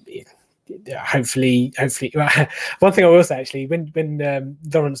 Hopefully. One thing I will say, actually, when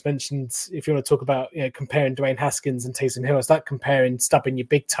Lawrence mentioned, if you want to talk about comparing Dwayne Haskins and Taysom Hill, it's like comparing stubbing your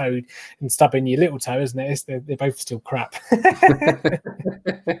big toe and stubbing your little toe, isn't it? They're both still crap.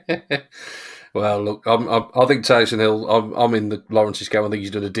 Well, look, I think Taysom Hill, I'm in the Lawrence's game. I think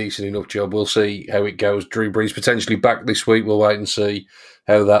he's done a decent enough job. We'll see how it goes. Drew Brees potentially back this week. We'll wait and see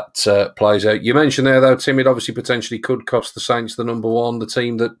how that plays out. You mentioned there, though, Tim, it obviously potentially could cost the Saints the number one. The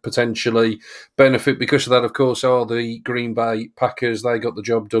team that potentially benefit because of that, of course, are the Green Bay Packers. They got the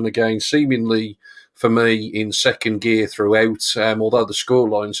job done again, seemingly, for me, in second gear throughout, although the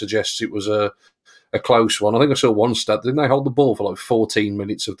scoreline suggests it was a close one. I think I saw one stat. Didn't they hold the ball for like 14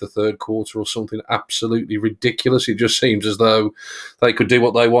 minutes of the third quarter or something absolutely ridiculous? It just seems as though they could do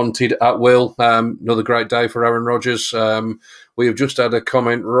what they wanted at will. Another great day for Aaron Rodgers. We have just had a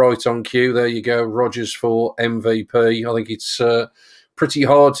comment right on cue. There you go, Rodgers for MVP. I think it's pretty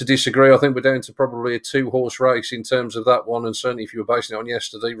hard to disagree. I think we're down to probably a two-horse race in terms of that one, and certainly if you were basing it on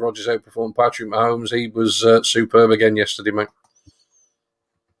yesterday, Rodgers outperformed Patrick Mahomes. He was superb again yesterday, mate.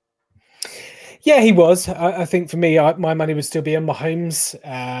 Yeah, he was. I think for me, my money would still be on Mahomes.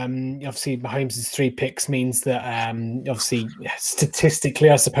 Obviously, Mahomes' 3 picks means that, obviously, statistically,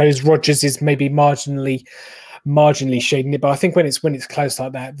 I suppose Rodgers is maybe marginally shading it. But I think when it's close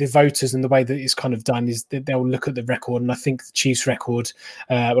like that, the voters and the way that it's kind of done is that they'll look at the record, and I think the Chiefs' record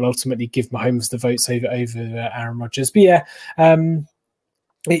will ultimately give Mahomes the votes over Aaron Rodgers. But yeah.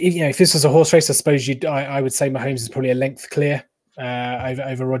 If this was a horse race, I suppose I would say Mahomes is probably a length clear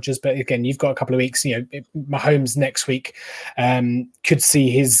over Rodgers, but again, you've got a couple of weeks. Mahomes next week could see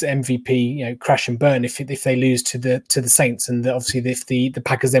his MVP crash and burn if they lose to the Saints, and obviously if the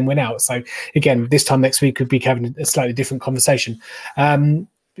Packers then win out. So again, this time next week could be having a slightly different conversation.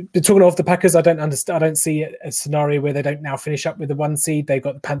 But talking of the Packers, I don't see a scenario where they don't now finish up with the 1 seed. They've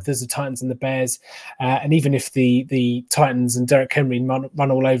got the Panthers, the Titans, and the Bears. And even if the Titans and Derrick Henry run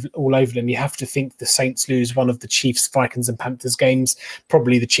all over them, you have to think the Saints lose one of the Chiefs, Vikings, and Panthers games.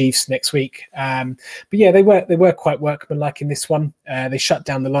 Probably the Chiefs next week. But yeah, they were quite workmanlike in this one. They shut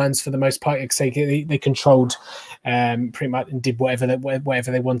down the Lions for the most part. They controlled pretty much and did whatever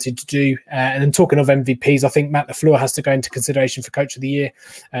they wanted to do. And then talking of MVPs, I think Matt LaFleur has to go into consideration for Coach of the Year.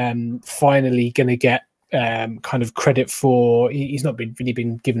 Finally going to get kind of credit for, he's not really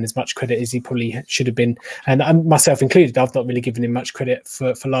been given as much credit as he probably should have been, and myself included. I've not really given him much credit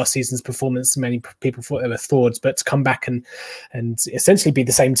for last season's performance. Many people thought they were frauds, but to come back and essentially be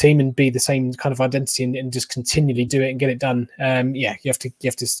the same team and be the same kind of identity and just continually do it and get it done. You have to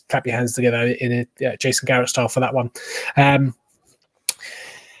clap your hands together in a Jason Garrett style for that one.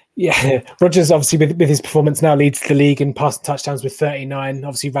 Yeah, Rodgers obviously with his performance now leads the league in passing touchdowns with 39.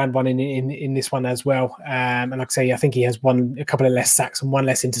 Obviously ran one in this one as well. And like I say, I think he has a couple of less sacks and one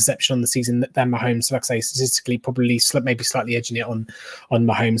less interception on the season than Mahomes. So like I say, statistically probably maybe slightly edging it on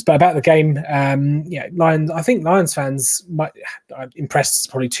Mahomes. But about the game, Lions. I think Lions fans might impressed is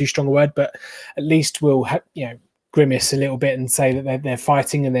probably too strong a word, but at least will grimace a little bit and say that they're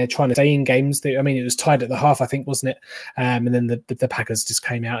fighting and they're trying to stay in games. It was tied at the half, I think, wasn't it? And then the Packers just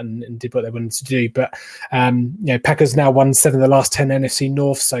came out and did what they wanted to do. But Packers now won 7 of the last 10 NFC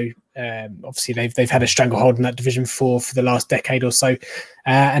North, so obviously they've had a stranglehold in that division for the last decade or so.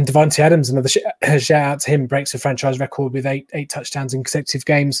 And Devontae Adams, another shout out to him, breaks the franchise record with eight touchdowns in consecutive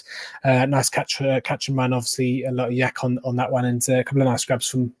games. Nice catch and run, obviously a lot of yak on that one, and a couple of nice grabs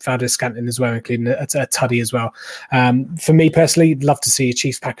from Valdez-Scantling as well, including a tuddy as well. For me personally, love to see a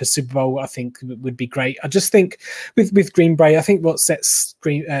Chiefs-Packers Super Bowl. I think would be great. I just think with Green Bay, I think what sets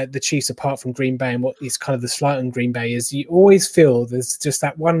the Chiefs apart from Green Bay and what is kind of the slight on Green Bay is you always feel there's just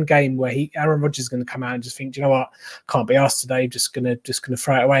that one game game where Aaron Rodgers is going to come out and just think, do you know what, can't be asked today, just gonna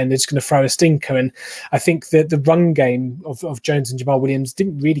throw it away, and they're just going to throw a stinker. And I think that the run game of Jones and Jamal Williams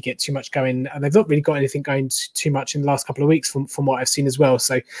didn't really get too much going, and they've not really got anything going too much in the last couple of weeks from what I've seen as well.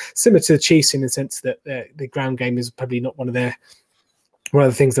 So similar to the Chiefs in the sense that the ground game is probably not one of the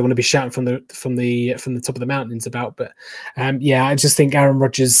things they want to be shouting from the top of the mountains about. But I just think Aaron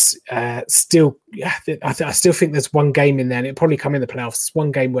Rodgers I still think there's one game in there, and it'll probably come in the playoffs.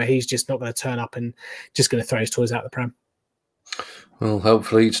 One game where he's just not going to turn up and just going to throw his toys out the pram. Well,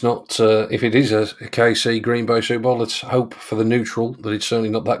 hopefully it's not. If it is a KC Green Bay Super Bowl, let's hope for the neutral that it's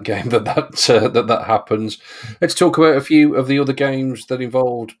certainly not that game that happens. Let's talk about a few of the other games that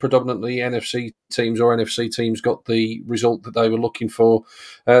involved predominantly NFC teams, or NFC teams got the result that they were looking for.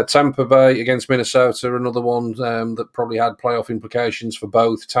 Tampa Bay against Minnesota, another one that probably had playoff implications for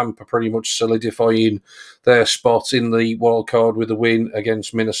both. Tampa pretty much solidifying their spot in the wild card with a win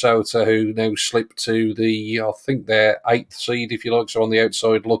against Minnesota, who now slipped to I think their 8th seed, if you like. So on the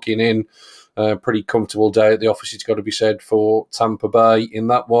outside looking in, pretty comfortable day at the office, it's got to be said, for Tampa Bay in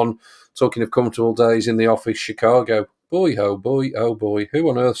that one. Talking of comfortable days in the office, Chicago. Boy, oh boy, oh boy. Who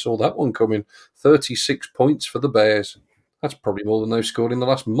on earth saw that one coming? 36 points for the Bears. That's probably more than they've scored in the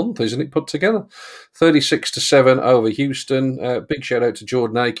last month, isn't it, put together? 36-7 over Houston. Big shout out to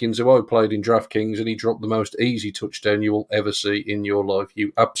Jordan Akins, who I played in DraftKings, and he dropped the most easy touchdown you will ever see in your life.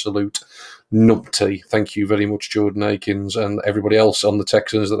 You absolute numpty. Thank you very much, Jordan Akins, and everybody else on the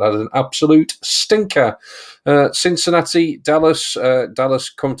Texans that had an absolute stinker. Cincinnati, Dallas. Dallas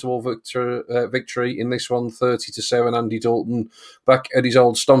comfortable victory in this one, 30-7. Andy Dalton back at his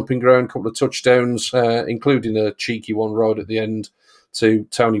old stomping ground. Couple of touchdowns, including a cheeky one right at the end to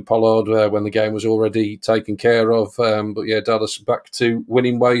Tony Pollard when the game was already taken care of. But yeah, Dallas back to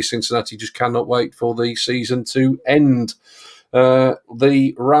winning ways. Cincinnati just cannot wait for the season to end.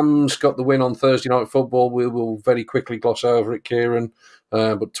 The Rams got the win on Thursday Night Football. We will very quickly gloss over it, Kieran.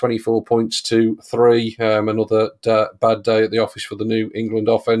 But 24 points to 3. Another bad day at the office for the New England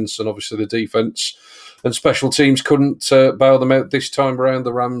offense, and obviously the defense and special teams couldn't bail them out this time around.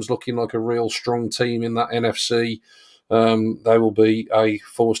 The Rams looking like a real strong team in that NFC. They will be a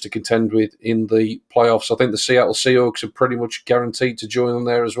force to contend with in the playoffs. I think the Seattle Seahawks are pretty much guaranteed to join them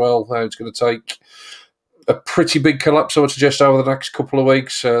there as well. It's going to take a pretty big collapse, I would suggest, over the next couple of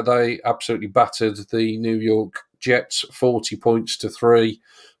weeks. They absolutely battered the New York Jets 40 points to 3.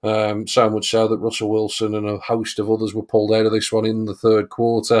 So much so that Russell Wilson and a host of others were pulled out of this one in the third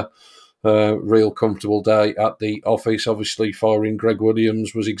quarter. Real comfortable day at the office. Obviously, firing Greg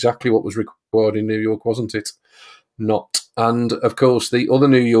Williams was exactly what was required in New York, wasn't it? Not. And, of course, the other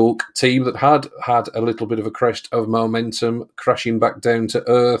New York team that had a little bit of a crest of momentum, crashing back down to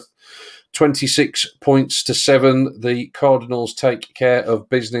earth. 26 points to 7. The Cardinals take care of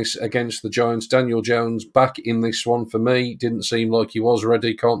business against the Giants. Daniel Jones back in this one for me. Didn't seem like he was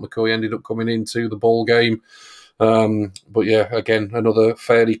ready. Colt McCoy ended up coming into the ball game. But yeah, again, another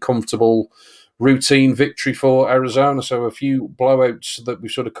fairly comfortable routine victory for Arizona. So a few blowouts that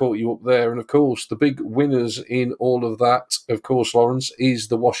we've sort of caught you up there. And of course, the big winners in all of that, of course, Lawrence, is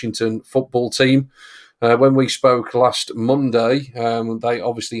the Washington football team. When we spoke last Monday, they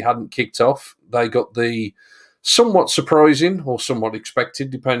obviously hadn't kicked off. They got the somewhat surprising or somewhat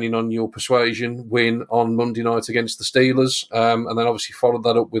expected, depending on your persuasion, win on Monday night against the Steelers. And then obviously followed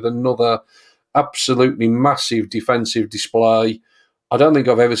that up with another absolutely massive defensive display. I don't think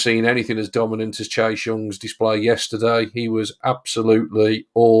I've ever seen anything as dominant as Chase Young's display yesterday. He was absolutely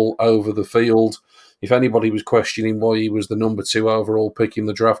all over the field. If anybody was questioning why he was the number 2 overall pick in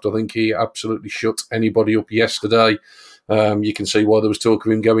the draft, I think he absolutely shut anybody up yesterday. You can see why there was talk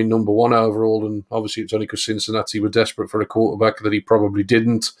of him going number 1 overall, and obviously it's only because Cincinnati were desperate for a quarterback that he probably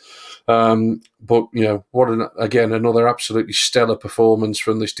didn't. But, you know, again, another absolutely stellar performance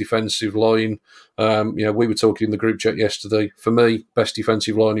from this defensive line. We were talking in the group chat yesterday. For me, best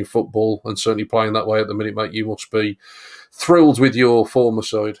defensive line in football, and certainly playing that way at the minute, mate, you must be thrilled with your former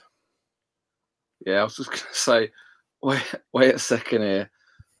side. Yeah, I was just going to say, wait a second here.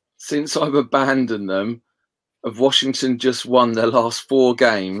 Since I've abandoned them, have Washington just won their last 4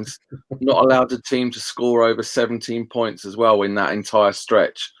 games, not allowed a team to score over 17 points as well in that entire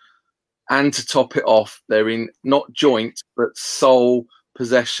stretch. And to top it off, they're in not joint, but sole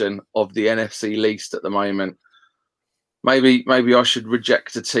possession of the NFC least at the moment. Maybe I should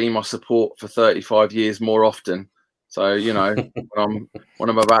reject a team I support for 35 years more often. So, you know, when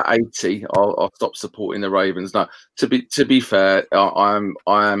I'm about 80, I'll stop supporting the Ravens. No, to be fair, I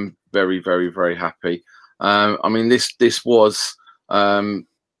am very, very, very happy. I mean, this was an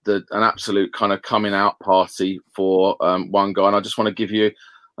absolute kind of coming out party for one guy, and I just want to give you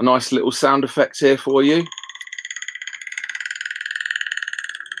a nice little sound effect here for you.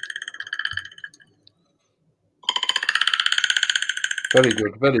 Very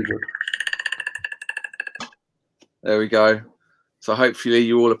good, very good. There we go. So hopefully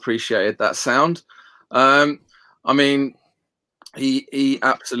you all appreciated that sound. I mean, he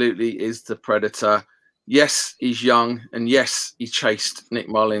absolutely is the Predator. Yes, he's young, and yes, he chased Nick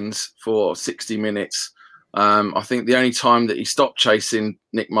Mullins for 60 minutes. I think the only time that he stopped chasing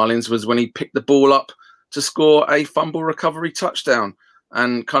Nick Mullins was when he picked the ball up to score a fumble recovery touchdown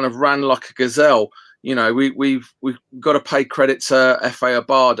and kind of ran like a gazelle. You know, we've got to pay credit to F.A.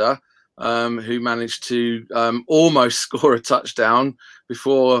 Abada, who managed to almost score a touchdown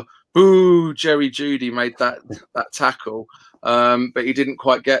before Jerry Jeudy made that tackle, but he didn't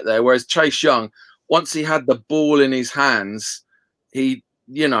quite get there. Whereas Chase Young, once he had the ball in his hands,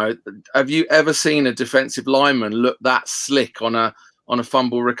 have you ever seen a defensive lineman look that slick on a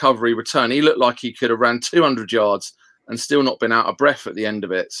fumble recovery return? He looked like he could have ran 200 yards and still not been out of breath at the end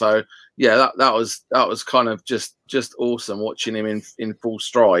of it. So yeah, that was kind of just awesome watching him in full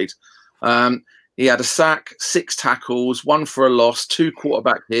stride. He had a sack, 6 tackles, 1 for a loss, 2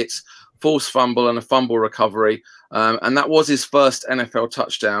 quarterback hits, forced fumble, and a fumble recovery. And that was his first NFL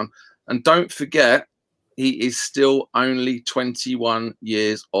touchdown. And don't forget, he is still only 21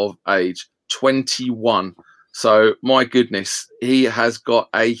 years of age. 21. So, my goodness, he has got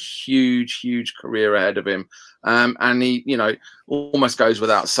a huge, huge career ahead of him. And he, almost goes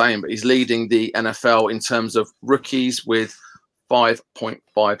without saying, but he's leading the NFL in terms of rookies with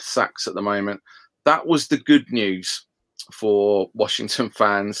 5.5 sacks at the moment. That was the good news for Washington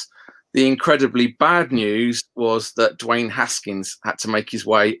fans. The incredibly bad news was that Dwayne Haskins had to make his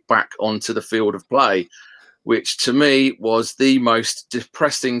way back onto the field of play, which to me was the most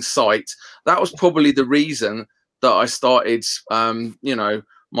depressing sight. That was probably the reason that I started,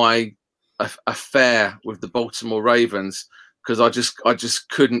 my affair with the Baltimore Ravens, because I just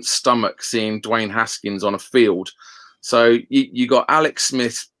couldn't stomach seeing Dwayne Haskins on a field. So you got Alex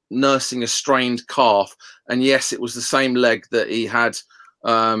Smith nursing a strained calf, and yes, it was the same leg that he had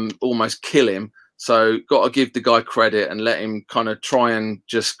almost kill him. So got to give the guy credit and let him kind of try and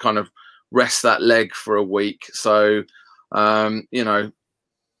just kind of rest that leg for a week. So, on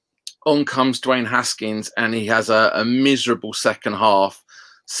comes Dwayne Haskins, and he has a miserable second half.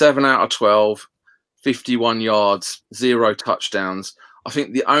 7 out of 12, 51 yards, 0 touchdowns. I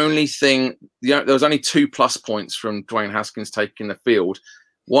think the only thing, there was only 2+ points from Dwayne Haskins taking the field.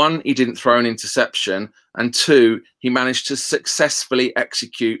 1, he didn't throw an interception, and 2, he managed to successfully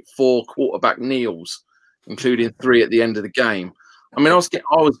execute 4 quarterback kneels, including 3 at the end of the game. I mean, I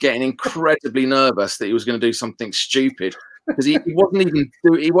was getting incredibly nervous that he was going to do something stupid, because he wasn't even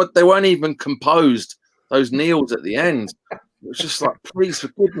they weren't even composed, those kneels at the end. It was just like, please, for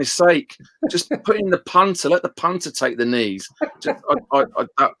goodness sake, just put in the punter, let the punter take the knees. That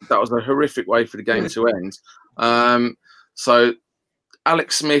was a horrific way for the game to end. So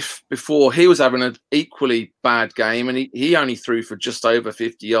Alex Smith, before, he was having an equally bad game, and he only threw for just over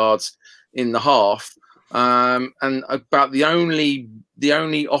 50 yards in the half. And about the only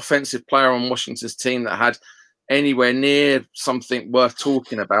offensive player on Washington's team that had anywhere near something worth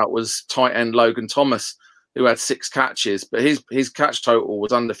talking about was tight end Logan Thomas, who had 6 catches, but his catch total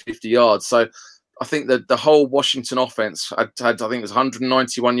was under 50 yards. So I think that the whole Washington offense had I think it was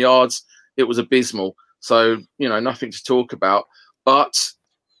 191 yards. It was abysmal. So, nothing to talk about. But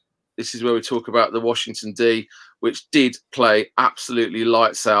this is where we talk about the Washington D, which did play absolutely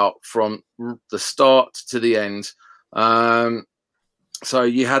lights out from the start to the end. So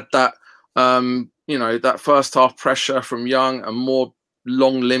you had that, that first half pressure from Young and more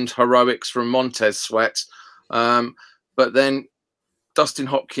long-limbed heroics from Montez Sweat. But then Dustin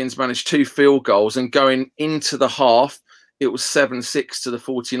Hopkins managed 2 field goals, and going into the half, it was 7-6 to the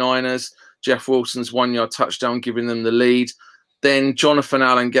 49ers. Jeff Wilson's 1-yard touchdown giving them the lead. Then Jonathan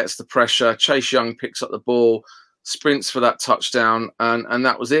Allen gets the pressure. Chase Young picks up the ball, sprints for that touchdown, and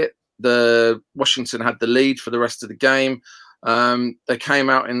that was it. The Washington had the lead for the rest of the game. They came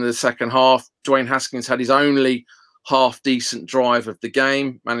out in the second half. Dwayne Haskins had his only half-decent drive of the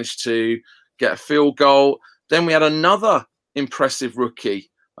game, managed to get a field goal. Then we had another impressive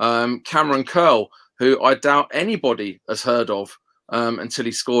rookie, Cameron Curl, who I doubt anybody has heard of until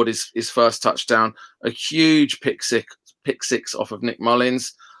he scored his first touchdown. A huge pick six off of Nick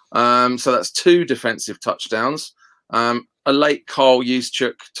Mullins. So that's 2 defensive touchdowns. A late Kyle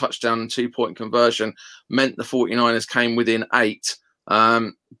Juszczyk touchdown and 2-point conversion meant the 49ers came within 8.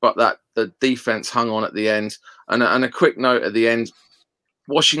 But the defense hung on at the end. And a quick note at the end,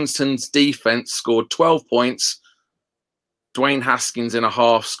 Washington's defense scored 12 points Dwayne Haskins in a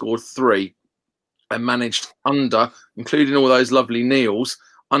half scored 3 and managed under, including all those lovely kneels,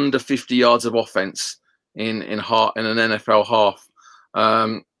 under 50 yards of offense in an NFL half.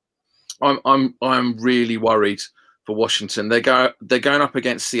 I'm really worried for Washington. They're going up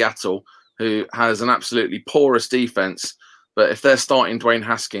against Seattle, who has an absolutely porous defense. But if they're starting Dwayne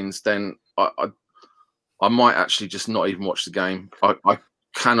Haskins, then I might actually just not even watch the game. I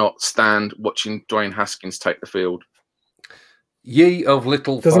cannot stand watching Dwayne Haskins take the field. Ye of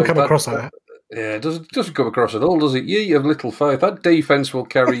little faith. Doesn't come across like that. Yeah, it doesn't come across at all, does it? Ye of little faith. That defense will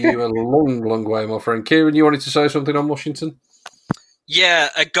carry you a long, long way, my friend. Kieran, you wanted to say something on Washington? Yeah,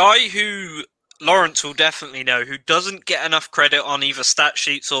 a guy who Lawrence will definitely know, who doesn't get enough credit on either stat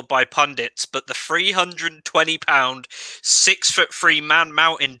sheets or by pundits, but the 320-pound, 6'3" man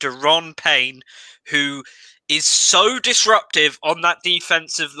mountain, Daron Payne, who is so disruptive on that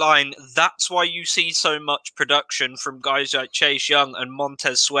defensive line. That's why you see so much production from guys like Chase Young and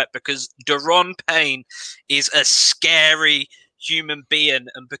Montez Sweat, because Daron Payne is a scary human being.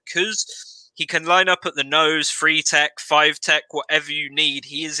 And because he can line up at the nose, 3-tech, 5-tech, whatever you need.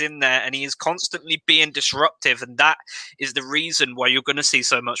 He is in there and he is constantly being disruptive. And that is the reason why you're going to see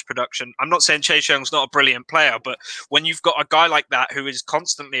so much production. I'm not saying Chase Young's not a brilliant player, but when you've got a guy like that who is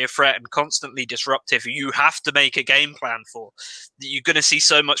constantly a threat and constantly disruptive, you have to make a game plan for. You're going to see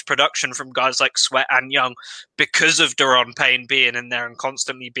so much production from guys like Sweat and Young because of Daron Payne being in there and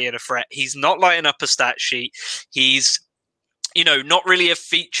constantly being a threat. He's not lighting up a stat sheet. He's, not really a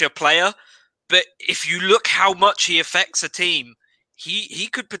feature player. But if you look how much he affects a team, he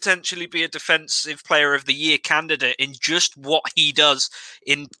could potentially be a defensive player of the year candidate in just what he does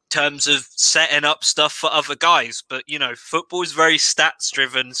in terms of setting up stuff for other guys. But, football is very stats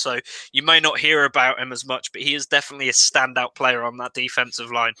driven, so you may not hear about him as much, but he is definitely a standout player on that defensive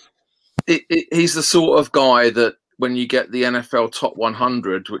line. He's the sort of guy that when you get the NFL Top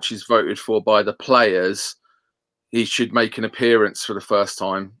 100, which is voted for by the players, he should make an appearance for the first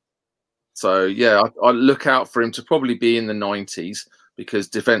time. So, yeah, I look out for him to probably be in the 90s because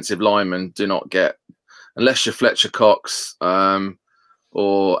defensive linemen do not get, unless you're Fletcher Cox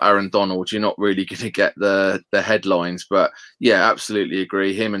or Aaron Donald, you're not really going to get the headlines. But, yeah, absolutely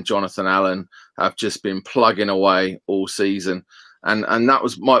agree. Him and Jonathan Allen have just been plugging away all season. And that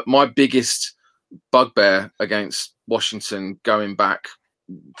was my biggest bugbear against Washington going back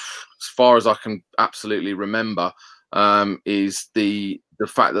as far as I can absolutely remember, is the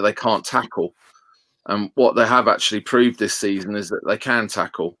fact that they can't tackle. And what they have actually proved this season is that they can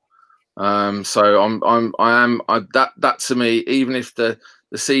tackle. So that to me, even if the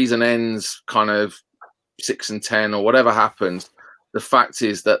season ends kind of 6-10 or whatever happens, the fact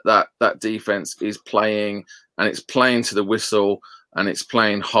is that defense is playing, and it's playing to the whistle, and it's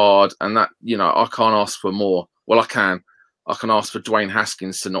playing hard, and that, I can't ask for more. Well, I can ask for Dwayne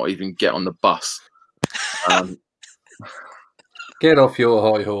Haskins to not even get on the bus. Get off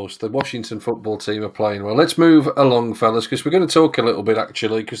your high horse. The Washington football team are playing well. Let's move along, fellas, because we're going to talk a little bit,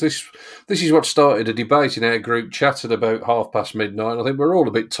 actually, because this is what started a debate in our group chat at about midnight. I think we're all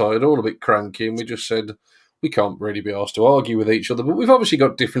a bit tired, all a bit cranky, and we just said we can't really be asked to argue with each other, but we've obviously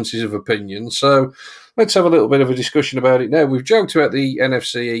got differences of opinion, so let's have a little bit of a discussion about it now. We've joked about the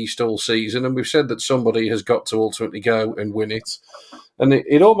NFC East all season, and we've said that somebody has got to ultimately go and win it. And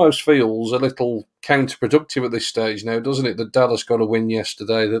it almost feels a little counterproductive at this stage now, doesn't it? That Dallas got a win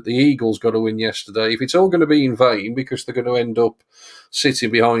yesterday, that the Eagles got a win yesterday. If it's all going to be in vain because they're going to end up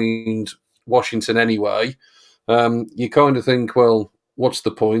sitting behind Washington anyway, you kind of think, well, what's the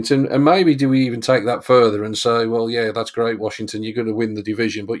point? And maybe do we even take that further and say, well, yeah, that's great, Washington, you're going to win the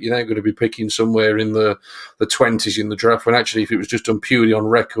division, but you're now going to be picking somewhere in the 20s in the draft, when actually if it was just done purely on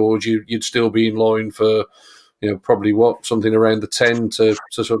record, you'd still be in line for... probably something around the 10 to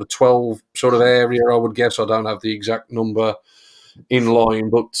sort of 12 sort of area, I would guess. I don't have the exact number in line,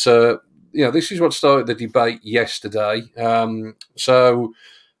 but, this is what started the debate yesterday. So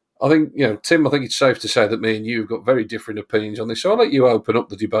I think, Tim, I think it's safe to say that me and you have got very different opinions on this. So I'll let you open up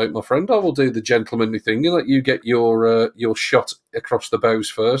the debate, my friend. I will do the gentlemanly thing and let you get your shot across the bows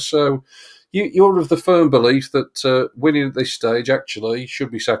first. So you're of the firm belief that winning at this stage actually should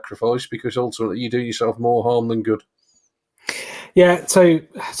be sacrificed because ultimately you do yourself more harm than good. Yeah, so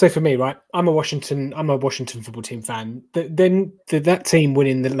for me, right, I'm a Washington football team fan. Then that team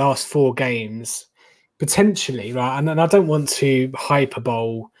winning the last 4 games, potentially, right, and I don't want to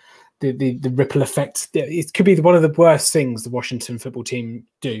hyperbole the ripple effect. It could be one of the worst things the Washington football team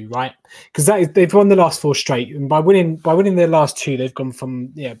do, right? Because they've won the last 4 straight, and by winning their last 2, they've gone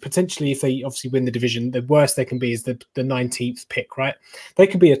from potentially, if they obviously win the division, the worst they can be is the 19th pick, right? They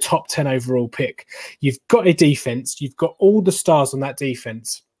could be a top 10 overall pick. You've got a defense, you've got all the stars on that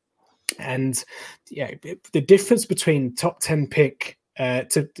defense, and the difference between top 10 pick.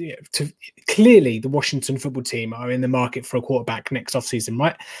 To clearly, the Washington football team are in the market for a quarterback next offseason,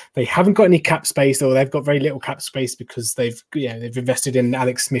 right? They haven't got any cap space, or they've got very little cap space because they've invested in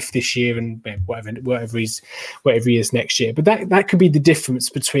Alex Smith this year and whatever he is next year. But that could be the difference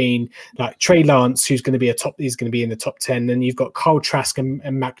between like Trey Lance, who's going to be in the top 10, and you've got Kyle Trask and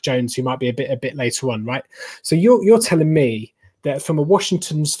Mac Jones, who might be a bit later on, right? So you're telling me that from a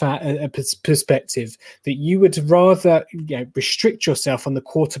Washington's perspective, that you would rather restrict yourself on the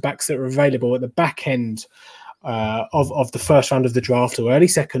quarterbacks that are available at the back end of the first round of the draft or early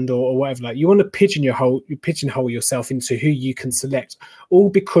second or whatever. Like, you want to pigeonhole yourself into who you can select, all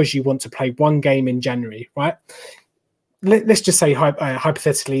because you want to play one game in January, right? Let's just say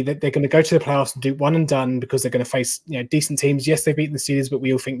hypothetically that they're going to go to the playoffs and do one and done because they're going to face decent teams. Yes, they've beaten the Steelers, but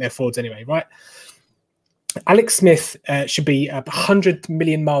we all think they're frauds anyway, right? Alex Smith should be 100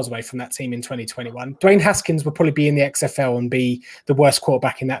 million miles away from that team in 2021. Dwayne Haskins will probably be in the XFL and be the worst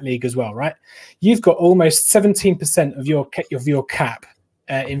quarterback in that league as well, right? You've got almost 17% of your cap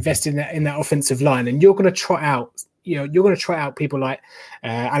invested in that offensive line, and you're going to trot out. You're going to try out people like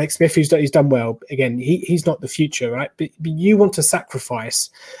Alex Smith, who's done well. Again, he's not the future, right? But you want to sacrifice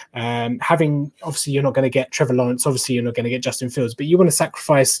having. Obviously, you're not going to get Trevor Lawrence. Obviously, you're not going to get Justin Fields. But you want to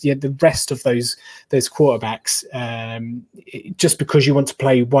sacrifice the rest of those quarterbacks just because you want to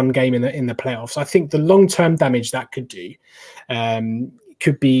play one game in the playoffs. I think the long term damage that could do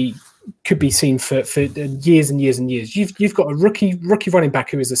could be seen for years and years and years. You've got a rookie running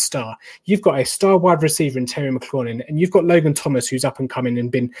back who is a star. You've got a star wide receiver in Terry McLaurin, and you've got Logan Thomas, who's up and coming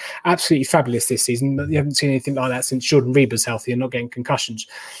and been absolutely fabulous this season. You haven't seen anything like that since Jordan Reber's healthy and not getting concussions.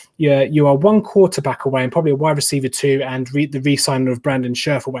 You are one quarterback away and probably a wide receiver 2 and the re-signing of Brandon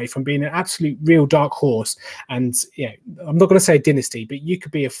Scherf away from being an absolute real dark horse. And I'm not going to say a dynasty, but you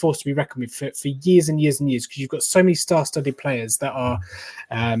could be a force to be reckoned with for years and years and years, because you've got so many star-studded players that are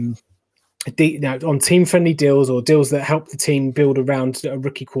on team-friendly deals or deals that help the team build around a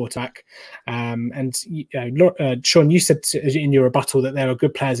rookie quarterback. And Sean, you said in your rebuttal that there are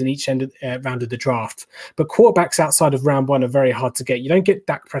good players in each round of the draft, but quarterbacks outside of round 1 are very hard to get. You don't get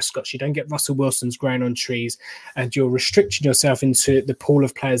Dak Prescott, you don't get Russell Wilson's growing on trees, and you're restricting yourself into the pool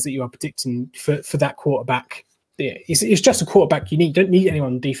of players that you are predicting for that quarterback. It's just a quarterback you need. You don't need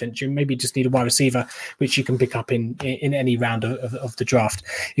anyone on defense. You maybe just need a wide receiver, which you can pick up in any round of the draft.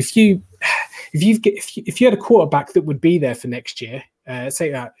 If you had a quarterback that would be there for next year,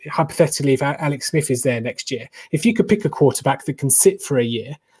 say hypothetically, if Alex Smith is there next year, if you could pick a quarterback that can sit for a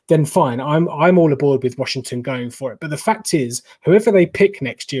year, then fine. I'm all aboard with Washington going for it. But the fact is, whoever they pick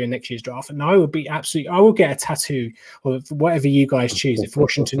next year in next year's draft, and I will get a tattoo or whatever you guys choose if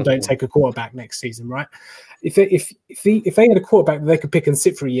Washington don't take a quarterback next season, right? If they had a quarterback that they could pick and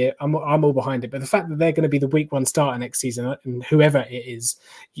sit for a year, I'm all behind it. But the fact that they're going to be the week 1 starter next season, and whoever it is,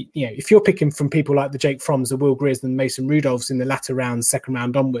 if you're picking from people like the Jake Fromms, the Will Greers, and Mason Rudolphs in the latter rounds, second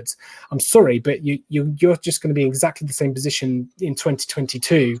round onwards, I'm sorry, but you're just going to be in exactly the same position in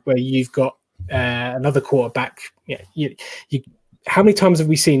 2022 where you've got another quarterback. How many times have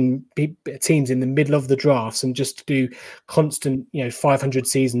we seen teams in the middle of the drafts and just do constant, 500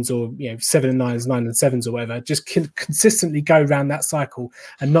 seasons or 7 and 9s, 9 and 7s or whatever, just consistently go around that cycle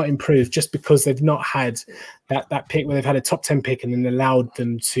and not improve just because they've not had that pick where they've had a top 10 pick and then allowed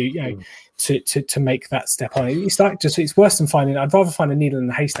them to to make that step on. It's worse than finding. I'd rather find a needle in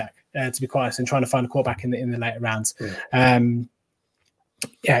a haystack, to be quite honest, than trying to find a quarterback in the later rounds. I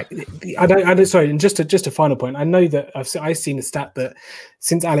don't. Sorry, and just a final point. I know that I've seen a stat that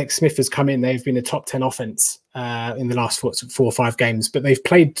since Alex Smith has come in, they've been a top 10 offense in the last 4 or 5 games. But they've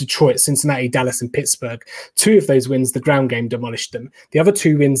played Detroit, Cincinnati, Dallas, and Pittsburgh. 2 of those wins, the ground game demolished them. The other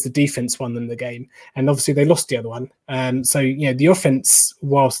 2 wins, the defense won them the game, and obviously they lost the other one. So the offense,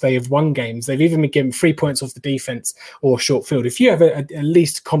 whilst they have won games, they've even been given 3 points off the defense or short field. If you have at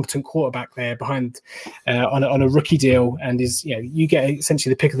least competent quarterback there behind on a rookie deal, and you get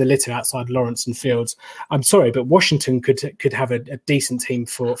essentially the pick of the litter outside Lawrence and Fields. I'm sorry, but Washington could have a decent team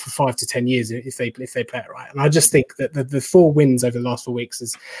for 5 to 10 years if they play it right. And I just think that the 4 wins over the last 4 weeks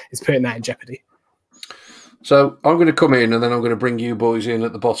is putting that in jeopardy. So I'm going to come in and then I'm going to bring you boys in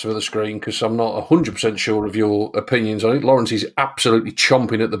at the bottom of the screen because I'm not 100% sure of your opinions on it. Lawrence is absolutely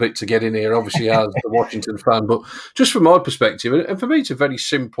chomping at the bit to get in here, obviously as the Washington fan. But just from my perspective, and for me it's a very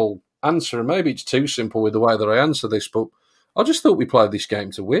simple answer, and maybe it's too simple with the way that I answer this, but I just thought we played this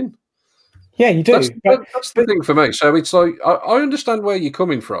game to win. Yeah, you do. That's the thing for me. So it's like, I understand where you're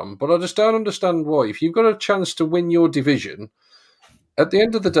coming from, but I just don't understand why. If you've got a chance to win your division, at the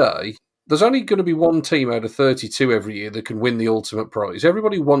end of the day, there's only going to be one team out of 32 every year that can win the ultimate prize.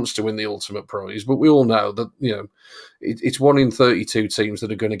 Everybody wants to win the ultimate prize, but we all know that, it's 1 in 32 teams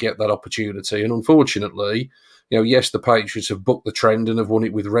that are going to get that opportunity. And unfortunately, yes, the Patriots have bucked the trend and have won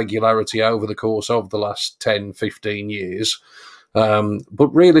it with regularity over the course of the last 10, 15 years. But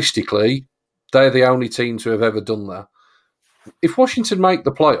realistically, they're the only team to have ever done that. If Washington make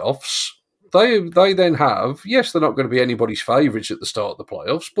the playoffs, they then have, yes, they're not going to be anybody's favourites at the start of the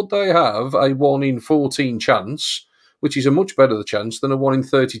playoffs, but they have a 1 in 14 chance, which is a much better chance than a 1 in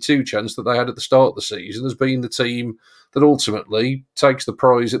 32 chance that they had at the start of the season as being the team that ultimately takes the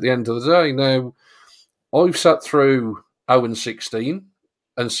prize at the end of the day. Now, I've sat through 0-16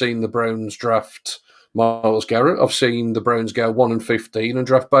 and seen the Browns draft Myles Garrett. I've seen the Browns go 1 and 15 and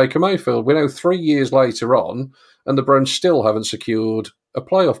draft Baker Mayfield. We're now 3 years later on, and the Browns still haven't secured a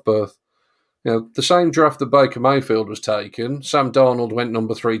playoff berth. The same draft that Baker Mayfield was taken, Sam Darnold went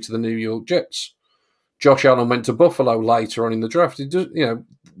number 3 to the New York Jets. Josh Allen went to Buffalo later on in the draft. It does,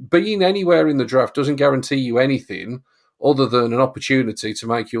 being anywhere in the draft doesn't guarantee you anything other than an opportunity to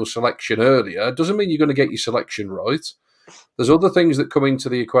make your selection earlier. It doesn't mean you're going to get your selection right. There's other things that come into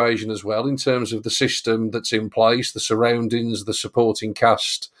the equation as well in terms of the system that's in place, the surroundings, the supporting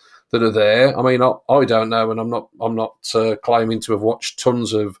cast that are there. I mean, I don't know, and I'm not claiming to have watched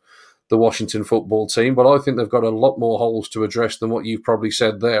tons of the Washington football team, but I think they've got a lot more holes to address than what you've probably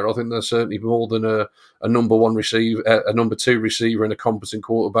said there. I think they're certainly more than a number 1 receiver, a number 2 receiver, and a competent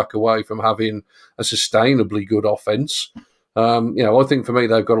quarterback away from having a sustainably good offense. I think for me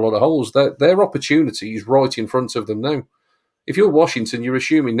they've got a lot of holes. Their opportunity is right in front of them now. If you're Washington, you're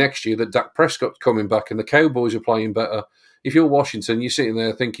assuming next year that Dak Prescott's coming back and the Cowboys are playing better. If you're Washington, you're sitting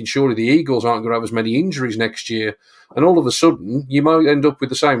there thinking, surely the Eagles aren't going to have as many injuries next year. And all of a sudden, you might end up with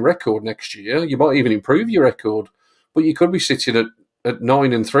the same record next year. You might even improve your record. But you could be sitting at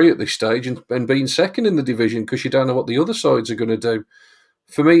 9-3 at this stage and being second in the division because you don't know what the other sides are going to do.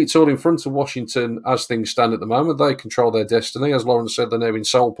 For me, it's all in front of Washington as things stand at the moment. They control their destiny. As Lawrence said, they're now in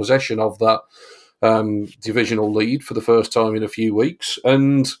sole possession of that divisional lead for the first time in a few weeks.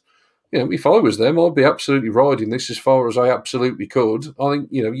 And if I was them, I'd be absolutely riding this as far as I absolutely could. I think,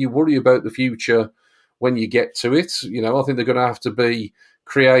 you worry about the future when you get to it. I think they're going to have to be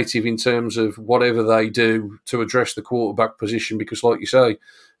creative in terms of whatever they do to address the quarterback position because, like you say,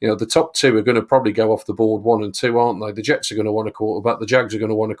 the top 2 are going to probably go off the board 1 and 2, aren't they? The Jets are going to want a quarterback. The Jags are going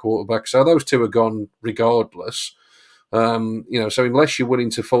to want a quarterback. So those 2 are gone regardless. So unless you're willing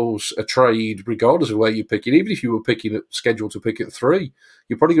to force a trade, regardless of where you're picking, even if you were scheduled to pick at 3,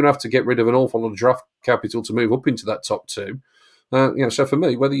 you're probably going to have to get rid of an awful lot of draft capital to move up into that top 2. So for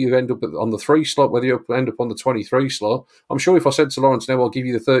me, whether you end up on the 3 slot, whether you end up on the 23 slot, I'm sure if I said to Lawrence, now I'll give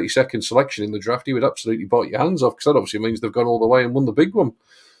you the 32nd selection in the draft, he would absolutely bite your hands off because that obviously means they've gone all the way and won the big one.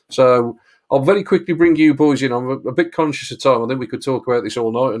 So I'll very quickly bring you boys in. I'm a bit conscious of time. I think we could talk about this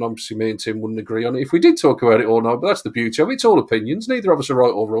all night, and obviously me and Tim wouldn't agree on it if we did talk about it all night, but that's the beauty of it. It's all opinions. Neither of us are right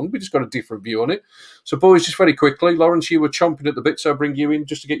or wrong. We just got a different view on it. So, boys, just very quickly, Lawrence, you were chomping at the bit, so I'll bring you in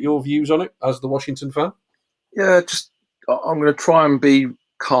just to get your views on it as the Washington fan. Yeah, I'm going to try and be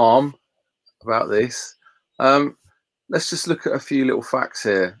calm about this. Let's just look at a few little facts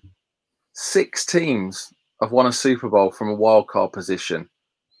here. 6 teams have won a Super Bowl from a wildcard position.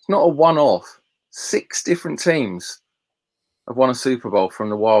 It's not a one-off. 6 different teams have won a Super Bowl from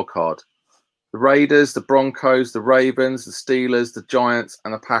the wild card. The Raiders, the Broncos, the Ravens, the Steelers, the Giants,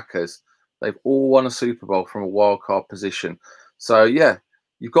 and the Packers. They've all won a Super Bowl from a wild card position. So yeah,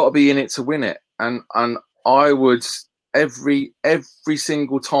 you've got to be in it to win it. And I would every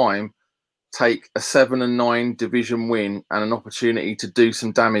single time take a 7-9 division win and an opportunity to do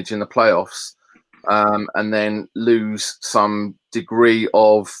some damage in the playoffs. And then lose some degree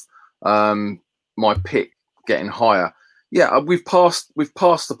of my pick getting higher. Yeah, we've passed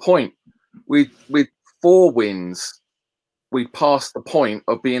the point. With 4 wins, we passed the point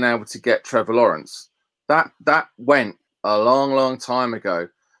of being able to get Trevor Lawrence. That went a long time ago.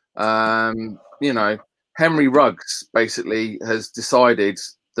 Henry Ruggs basically has decided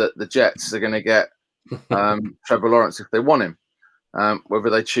that the Jets are going to get Trevor Lawrence if they want him. Whether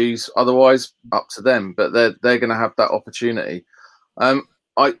they choose otherwise, up to them. But they're going to have that opportunity.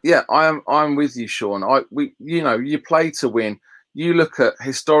 I'm with you, Sean. You play to win. You look at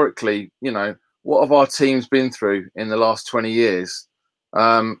historically, what have our teams been through in the last 20 years?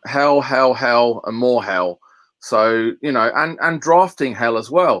 Hell, and more hell. So, and drafting hell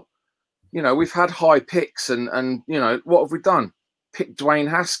as well. We've had high picks and what have we done? Pick Dwayne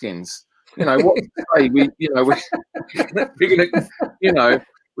Haskins. What to say?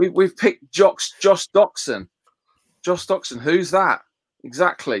 We've picked Josh Doxson. Josh Doxson, who's that?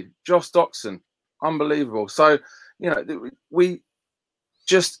 Exactly. Josh Doxson. Unbelievable. So, we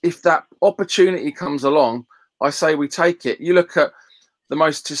just, if that opportunity comes along, I say we take it. You look at the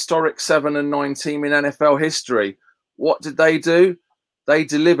most historic 7-9 team in NFL history. What did they do? They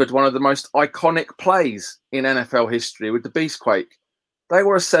delivered one of the most iconic plays in NFL history with the Beastquake. They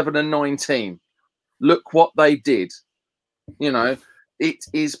were a 7-9 team. Look what they did. It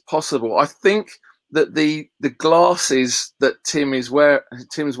is possible. I think that the glasses that Tim's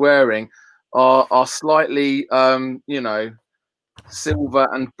wearing are slightly silver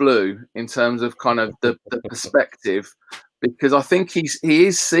and blue in terms of kind of the perspective, because I think he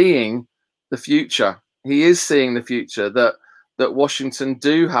is seeing the future. He is seeing the future that Washington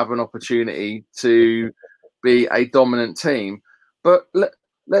do have an opportunity to be a dominant team. But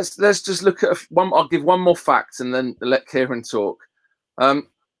let's just look at one. I'll give one more fact and then let Kieran talk. The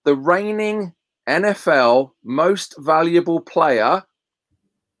reigning NFL most valuable player,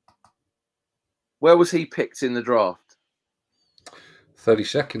 where was he picked in the draft?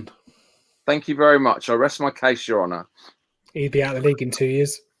 32nd. Thank you very much. I rest my case, Your Honour. He'd be out of the league in 2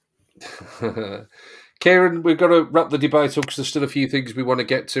 years. Kieran, we've got to wrap the debate up because there's still a few things we want to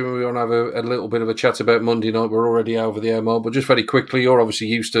get to, and we want to have a little bit of a chat about Monday night. We're already over the air mark, but just very quickly, you're obviously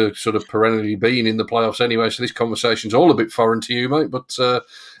used to sort of perennially being in the playoffs anyway, so this conversation's all a bit foreign to you, mate. But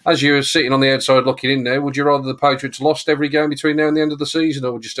as you're sitting on the outside looking in now, would you rather the Patriots lost every game between now and the end of the season,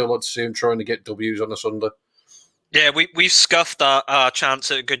 or would you still like to see them trying to get W's on a Sunday? Yeah, we've scuffed our chance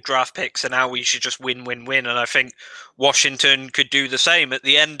at a good draft pick, so now we should just win. And I think Washington could do the same. At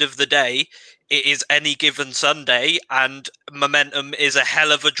the end of the day, it is any given Sunday, and momentum is a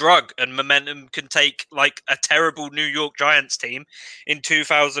hell of a drug, and momentum can take like a terrible New York Giants team in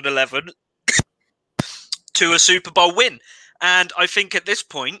 2011 to a Super Bowl win. And I think at this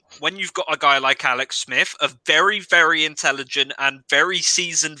point, when you've got a guy like Alex Smith, a very, very intelligent and very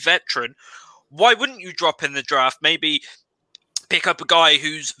seasoned veteran, why wouldn't you drop in the draft? Maybe pick up a guy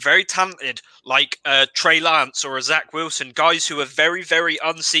who's very talented, like Trey Lance or a Zach Wilson, guys who are very, very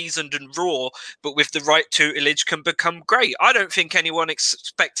unseasoned and raw, but with the right tutelage can become great. I don't think anyone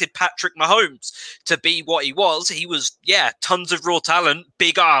expected Patrick Mahomes to be what he was. He was, tons of raw talent,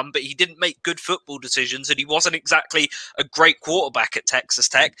 big arm, but he didn't make good football decisions, and he wasn't exactly a great quarterback at Texas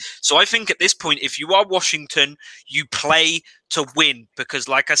Tech. So I think at this point, if you are Washington, you play to win, because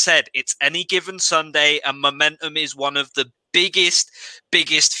like I said, it's any given Sunday, and momentum is one of the biggest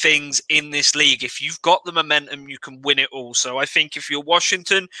things in this league. If you've got the momentum, you can win it all. So I think if you're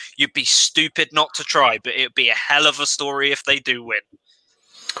Washington, you'd be stupid not to try, but it'd be a hell of a story if they do win.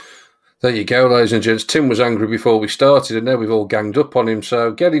 There you go, ladies and gents. Tim was angry before we started, and now we've all ganged up on him.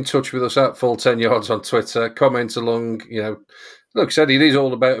 So get in touch with us at Full 10 Yards on Twitter. Comment along, Like I said, it is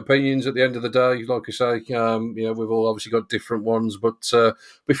all about opinions at the end of the day. Like I say, we've all obviously got different ones. But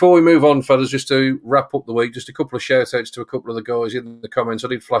before we move on, fellas, just to wrap up the week, just a couple of shout-outs to a couple of the guys in the comments. I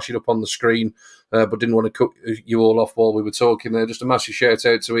did flash it up on the screen, but didn't want to cut you all off while we were talking there. Just a massive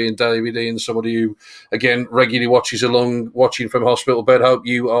shout-out to Ian David. Ian, somebody who, again, regularly watches along, watching from hospital bed. Hope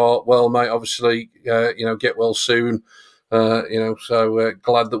you are well, mate. Obviously, get well soon. So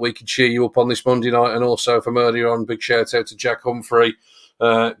glad that we could cheer you up on this Monday night. And also from earlier on, big shout out to Jack Humphrey.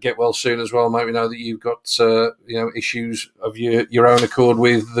 Get well soon as well, mate. We know that you've got issues of your own accord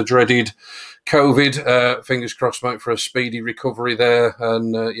with the dreaded COVID. Fingers crossed, mate, for a speedy recovery there.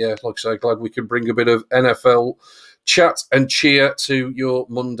 And like I say, glad we can bring a bit of NFL chat and cheer to your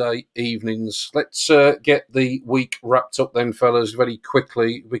Monday evenings. Let's get the week wrapped up then, fellas, very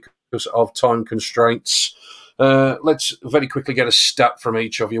quickly because of time constraints. Let's very quickly get a stat from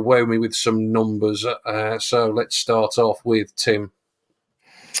each of you. Wow me with some numbers. So let's start off with Tim.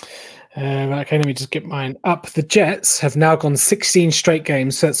 Okay, let me just get mine up. The Jets have now gone 16 straight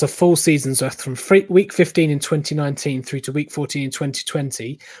games, so it's a full season's worth from week 15 in 2019 through to week 14 in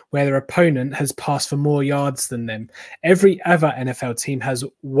 2020, where their opponent has passed for more yards than them. Every other NFL team has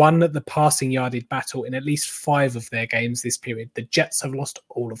won the passing yardage battle in at least 5 of their games this period. The Jets have lost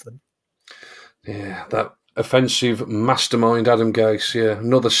all of them. Yeah, that offensive mastermind, Adam Gase. Yeah,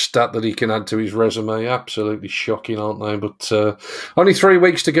 another stat that he can add to his resume. Absolutely shocking, aren't they? But only 3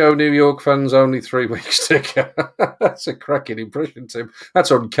 weeks to go, New York fans. Only 3 weeks to go. That's a cracking impression, Tim.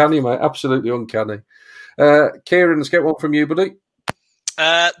 That's uncanny, mate. Absolutely uncanny. Kieran, let's get one from you, buddy.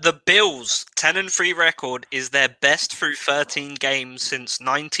 The Bills' 10-3 record is their best through 13 games since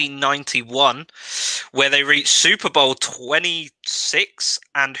 1991, where they reached Super Bowl 26.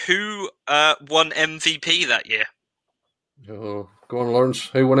 And who won MVP that year? Oh, go on, Lawrence.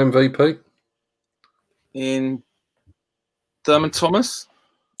 Who won MVP? In Thurman Thomas.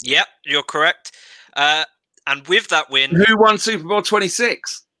 Yep, you're correct. And with that win... Who won Super Bowl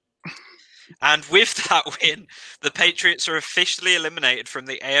 26? And with that win, the Patriots are officially eliminated from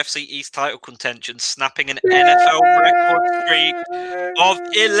the AFC East title contention, snapping an NFL record streak of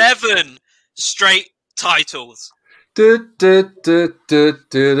 11 straight titles. Woo!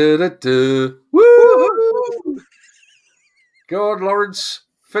 Go on, Lawrence.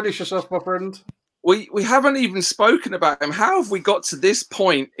 Finish us off, my friend. We haven't even spoken about him. How have we got to this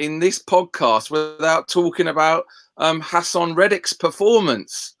point in this podcast without talking about Hassan Reddick's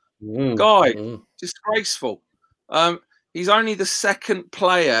performance? Disgraceful. He's only the second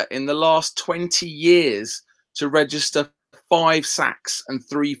player in the last 20 years to register 5 sacks and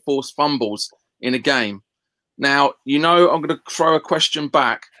 3 forced fumbles in a game. Now, I'm going to throw a question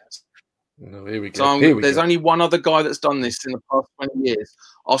back. No, here we go. So there's only one other guy that's done this in the past 20 years.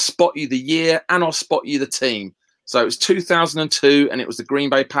 I'll spot you the year and I'll spot you the team. So it was 2002 and it was the Green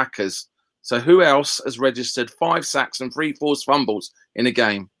Bay Packers. So who else has registered 5 sacks and 3 forced fumbles in a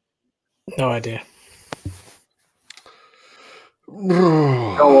game? No idea.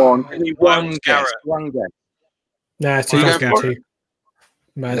 Go on. Give me one guess. No, it's 2002.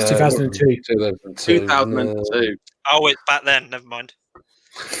 No, it's 2002. 2002. Oh, it's back then. Never mind.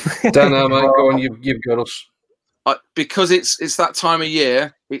 Dan, mate, go on. You've got us. Because it's that time of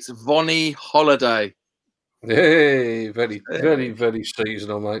year. It's Vonnie Holiday. Hey, very, very, very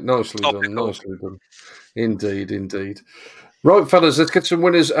seasonal, mate. Nicely done. Nicely done. Indeed. Right, fellas, let's get some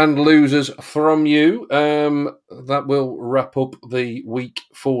winners and losers from you. That will wrap up the Week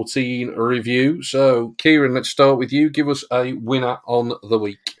 14 review. So, Kieran, let's start with you. Give us a winner on the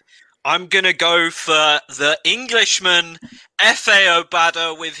week. I'm going to go for the Englishman, F.A.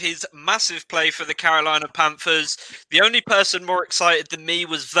 Obada, with his massive play for the Carolina Panthers. The only person more excited than me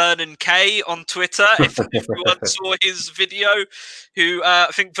was Vernon Kay on Twitter, if everyone saw his video, who I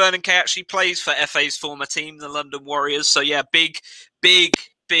think Vernon Kay actually plays for F.A.'s former team, the London Warriors. So, yeah, big play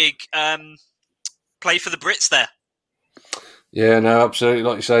for the Brits there. Yeah, no, absolutely.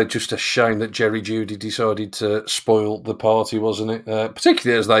 Like you say, just a shame that Jerry Jeudy decided to spoil the party, wasn't it?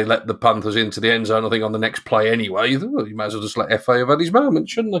 Particularly as they let the Panthers into the end zone, I think, on the next play anyway. Well, you might as well just let FA have had his moment,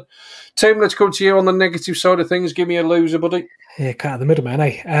 shouldn't they? Tim, let's come to you on the negative side of things. Give me a loser, buddy. Yeah, cut out the middle, man,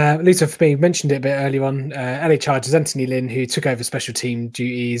 eh? Loser for me, mentioned it a bit earlier on. LA Chargers, Anthony Lynn, who took over special team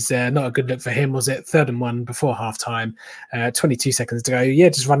duties. Not a good look for him, was it? 3rd and 1 before halftime. 22 seconds to go. Yeah,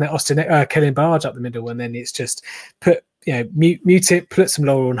 just run it Kellen Barge up the middle, and then it's just mute it, put some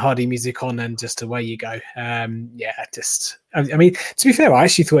Laurel and Hardy music on, and just away you go. I mean, to be fair, I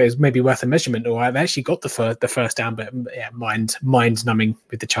actually thought it was maybe worth a measurement. Or I actually got the first down, but yeah, mind numbing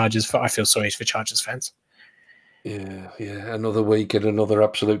with the Chargers. I feel sorry for Chargers fans. Yeah, another week and another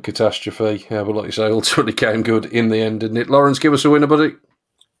absolute catastrophe. Yeah, but like you say, ultimately came good in the end, didn't it? Lawrence, give us a winner, buddy.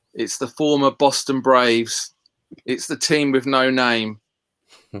 It's the former Boston Braves. It's the team with no name.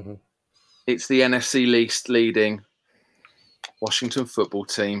 It's the NFC least leading Washington football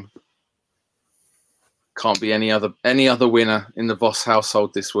team. Can't be any other winner in the Voss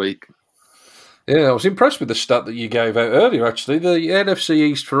household this week. Yeah, I was impressed with the stat that you gave out earlier, actually. The NFC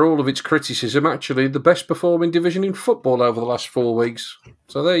East, for all of its criticism, actually the best performing division in football over the last 4 weeks.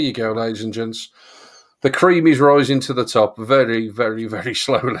 So there you go, ladies and gents. The cream is rising to the top very, very, very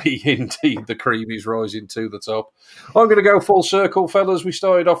slowly indeed. The cream is rising to the top. I'm going to go full circle, fellas. We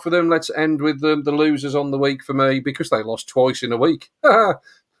started off with them. Let's end with the losers on the week for me because they lost twice in a week. The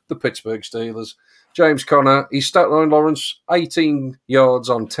Pittsburgh Steelers. James Conner, his stat line, Lawrence, 18 yards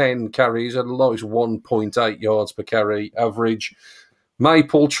on 10 carries at a lowest 1.8 yards per carry average.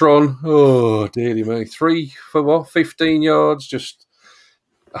 Mapletron, oh, dearie me, 3 for what, 15 yards? Just,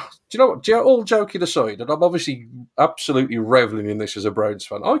 do you know what, all joking aside, and I'm obviously absolutely reveling in this as a Browns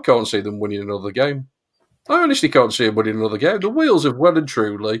fan, I can't see them winning another game. I honestly can't see them winning another game. The wheels have well and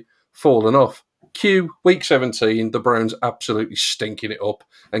truly fallen off. Week 17, the Browns absolutely stinking it up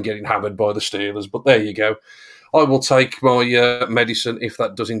and getting hammered by the Steelers. But there you go. I will take my medicine if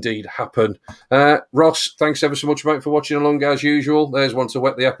that does indeed happen. Ross, thanks ever so much, mate, for watching along as usual. There's one to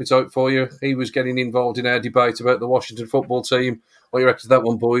whet the appetite for you. He was getting involved in our debate about the Washington football team. What do you reckon to that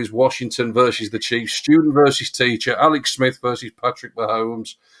one, boys? Washington versus the Chiefs, student versus teacher, Alex Smith versus Patrick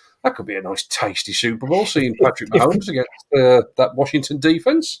Mahomes. That could be a nice, tasty Super Bowl, seeing Patrick Mahomes against that Washington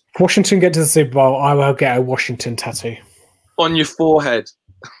defence. If Washington get to the Super Bowl, I will get a Washington tattoo. On your forehead.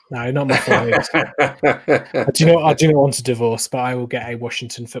 No, not my forehead. I do not want a divorce, but I will get a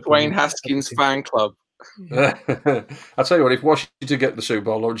Washington football. Dwayne Haskins fan club. I'll tell you what, if Washington get the Super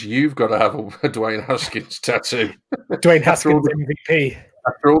Bowl, Lodge, you've got to have a Dwayne Haskins tattoo. Dwayne Haskins MVP.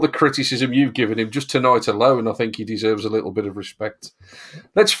 After all the criticism you've given him, just tonight alone, I think he deserves a little bit of respect.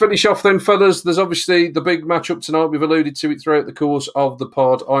 Let's finish off then, fellas. There's obviously the big matchup tonight. We've alluded to it throughout the course of the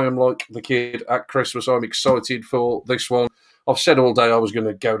pod. I am like the kid at Christmas. I'm excited for this one. I've said all day I was going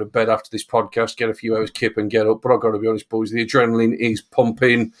to go to bed after this podcast, get a few hours kip and get up, but I've got to be honest, boys, the adrenaline is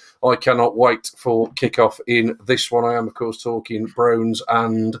pumping. I cannot wait for kickoff in this one. I am, of course, talking Browns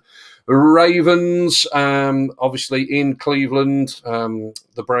and Ravens. Obviously in Cleveland,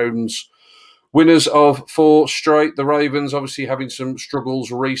 the Browns winners of 4 straight. The Ravens obviously having some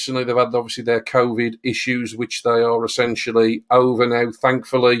struggles recently. They've had obviously their COVID issues, which they are essentially over now,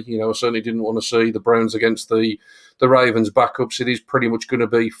 thankfully. You know, I certainly didn't want to see the Browns against the Ravens backups. It is pretty much going to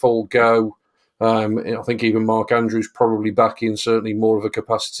be full go. I think even Mark Andrews probably back in certainly more of a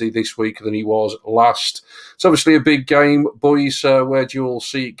capacity this week than he was last. It's obviously a big game, boys. Where do you all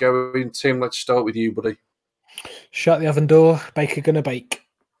see it going? Tim, let's start with you, buddy. Shut the oven door. Baker gonna bake.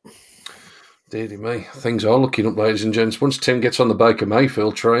 Dearly me, things are looking up, ladies and gents. Once Tim gets on the Baker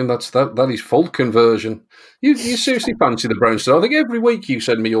Mayfield train, that is full conversion. You seriously fancy the Browns? I think every week you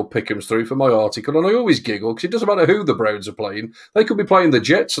send me your pick'ems through for my article, and I always giggle because it doesn't matter who the Browns are playing. They could be playing the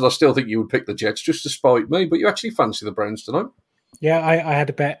Jets, and I still think you would pick the Jets just to spite me. But you actually fancy the Browns tonight? Yeah, I had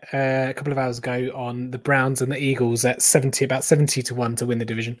a bet a couple of hours ago on the Browns and the Eagles at about 70 to 1 to win the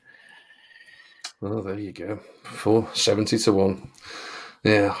division. Oh, there you go. 70 to 1.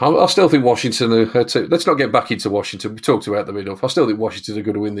 Yeah, I still think Washington let's not get back into Washington. We talked about them enough. I still think Washington are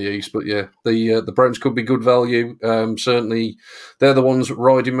going to win the East, but yeah, the Browns could be good value. Certainly, they're the ones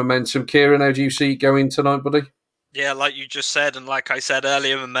riding momentum. Kieran, how do you see it going tonight, buddy? Yeah, like you just said, and like I said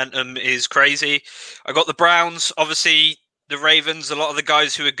earlier, momentum is crazy. I got the Browns. Obviously, the Ravens, a lot of the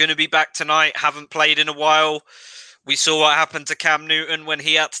guys who are going to be back tonight haven't played in a while. We saw what happened to Cam Newton when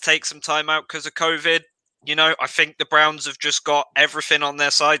he had to take some time out because of COVID. You know, I think the Browns have just got everything on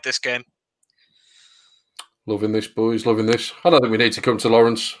their side this game. Loving this, boys. Loving this. I don't think we need to come to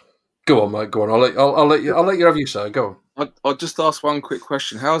Lawrence. Go on, mate. Go on. I'll let you have your say. Go on. I'll just ask one quick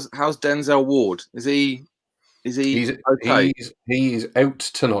question. How's Denzel Ward? Is he okay? He is out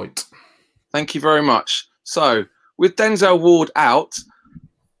tonight. Thank you very much. So, with Denzel Ward out,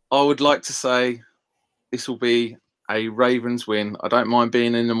 I would like to say this will be a Ravens win. I don't mind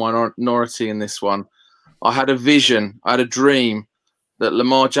being in the minority in this one. I had a vision, I had a dream that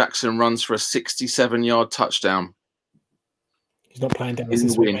Lamar Jackson runs for a 67-yard touchdown. He's not playing Dallas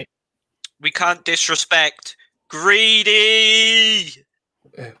this week, mate. We can't disrespect Greedy.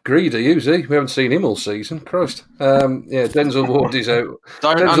 Greedy, who's he? We haven't seen him all season. Christ. Yeah, Denzel Ward is out.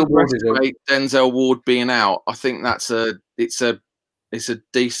 Don't underestimate Denzel Ward being out. I think it's a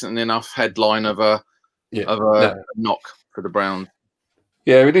decent enough headline of a knock for the Browns.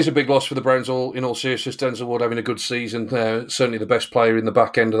 Yeah, it is a big loss for the Browns. In all seriousness, Denzel Ward having a good season. Certainly the best player in the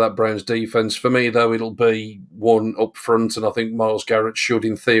back end of that Browns defence. For me, though, it'll be one up front, and I think Myles Garrett should,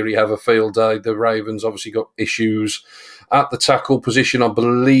 in theory, have a field day. The Ravens obviously got issues at the tackle position. I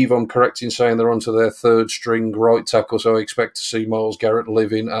believe I'm correct in saying they're onto their third string right tackle, so I expect to see Myles Garrett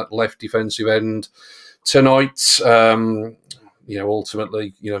living at left defensive end tonight.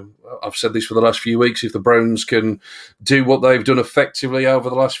 Ultimately, I've said this for the last few weeks. If the Browns can do what they've done effectively over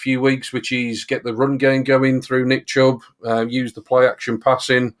the last few weeks, which is get the run game going through Nick Chubb, use the play action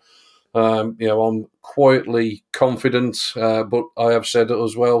passing, I'm quietly confident. But I have said it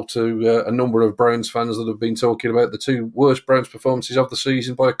as well to a number of Browns fans that have been talking about the 2 worst Browns performances of the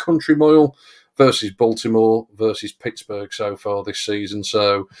season by a country mile versus Baltimore versus Pittsburgh so far this season.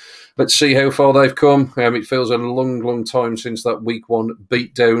 So let's see how far they've come. It feels a long, long time since that week 1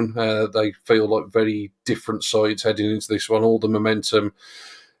 beatdown. They feel like very different sides heading into this one. All the momentum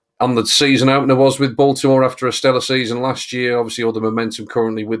and the season opener was with Baltimore after a stellar season last year. Obviously, all the momentum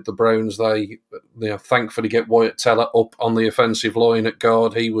currently with the Browns. They thankfully get Wyatt Teller up on the offensive line at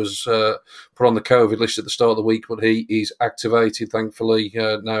guard. He was put on the COVID list at the start of the week, but he is activated, thankfully.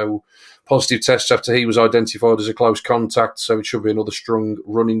 Now positive tests after he was identified as a close contact, so it should be another strong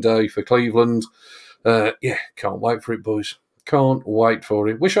running day for Cleveland. Can't wait for it, boys. Can't wait for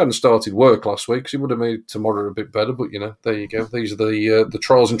it. Wish I hadn't started work last week because it would have made tomorrow a bit better. But, there you go. These are the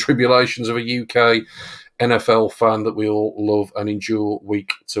trials and tribulations of a UK NFL fan that we all love and endure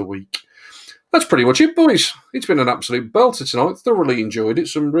week to week. That's pretty much it, boys. It's been an absolute belter tonight. Thoroughly enjoyed it.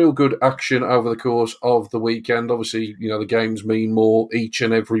 Some real good action over the course of the weekend. Obviously, the games mean more each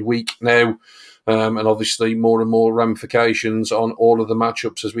and every week now. And obviously more and more ramifications on all of the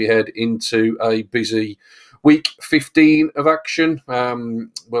matchups as we head into a busy week 15 of action.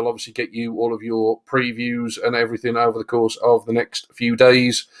 We'll obviously get you all of your previews and everything over the course of the next few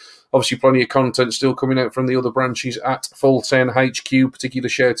days. Obviously, plenty of content still coming out from the other branches at Full 10 HQ. Particular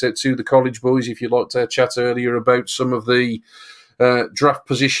shout out to the college boys if you'd like to chat earlier about some of the draft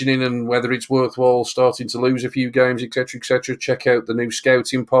positioning and whether it's worthwhile starting to lose a few games, etc., etc. Check out the new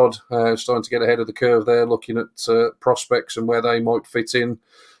scouting pod. Starting to get ahead of the curve there, looking at prospects and where they might fit in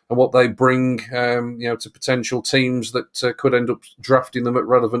and what they bring, to potential teams that could end up drafting them at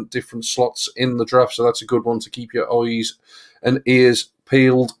relevant different slots in the draft. So that's a good one to keep your eyes and ears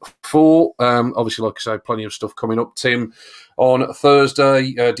peeled for. Obviously, like I say, plenty of stuff coming up. Tim on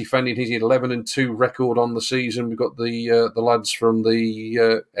Thursday defending his 11-2 record on the season. We've got the lads from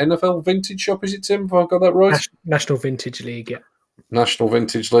the NFL Vintage Shop. Is it, Tim? Have I got that right? National Vintage League, yeah. National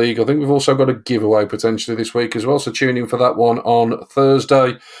Vintage League. I think we've also got a giveaway potentially this week as well, so tune in for that one on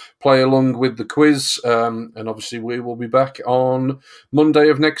Thursday. Play along with the quiz, and obviously we will be back on Monday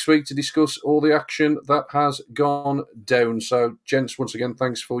of next week to discuss all the action that has gone down. So, gents, once again,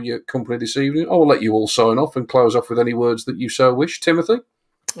 thanks for your company this evening. I will let you all sign off and close off with any words that you so wish. Timothy?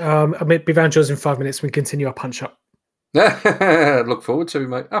 I'll be round yours in 5 minutes. We continue our punch up. Look forward to it,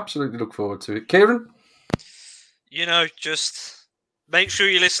 mate. Absolutely look forward to it. Kieran? Just make sure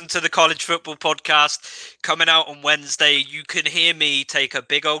you listen to the College Football Podcast coming out on Wednesday. You can hear me take a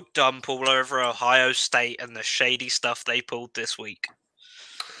big old dump all over Ohio State and the shady stuff they pulled this week.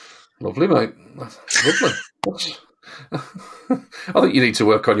 Lovely, mate. Lovely. I think you need to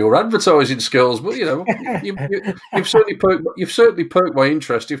work on your advertising skills, but you've certainly perked my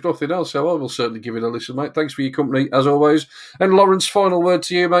interest, if nothing else. So I will certainly give it a listen, mate. Thanks for your company as always. And Lawrence, final word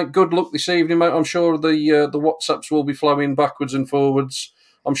to you, mate. Good luck this evening, mate. I'm sure the WhatsApps will be flowing backwards and forwards.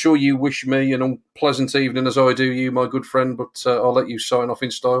 I'm sure you wish me an unpleasant evening as I do you, my good friend. But I'll let you sign off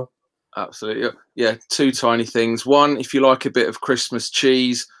in style. Absolutely, yeah. 2 tiny things. One, if you like a bit of Christmas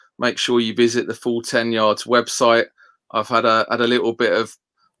cheese, make sure you visit the Full 10 Yards website. I've had a little bit of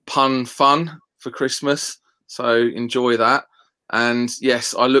pun fun for Christmas, so enjoy that. And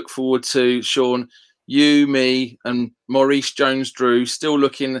yes, I look forward to, Sean, you, me, and Maurice Jones-Drew still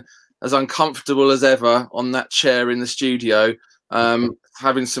looking as uncomfortable as ever on that chair in the studio,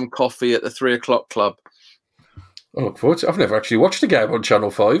 having some coffee at the 3 o'clock club. I look forward to it. I've never actually watched a game on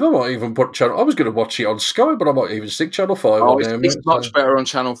Channel 5. I might even put Channel... I was going to watch it on Sky, but I might even stick Channel 5 on there. It's much better on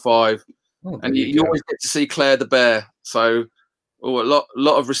Channel 5. Oh, and you always get to see Claire the Bear. So a lot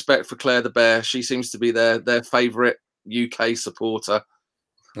of respect for Claire the Bear. She seems to be their favourite UK supporter.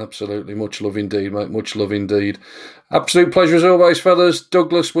 Absolutely. Much love indeed, mate. Much love indeed. Absolute pleasure as always, fellas.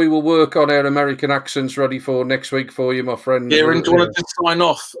 Douglas, we will work on our American accents ready for next week for you, my friend. Kieran, do you want to just sign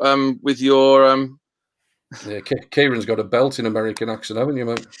off with your... Yeah, Kieran's got a belt in American accent, haven't you,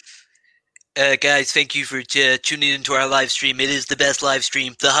 mate? Guys, thank you for tuning into our live stream. It is the best live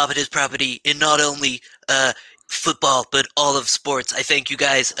stream. The Hobbit is property in not only football, but all of sports. I thank you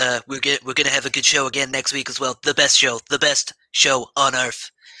guys. We're gonna have a good show again next week as well. The best show on earth.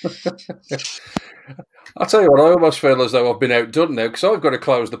 I'll tell you what, I almost feel as though I've been outdone now because I've got to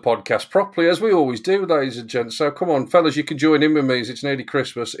close the podcast properly, as we always do, ladies and gents. So come on, fellas, you can join in with me as it's nearly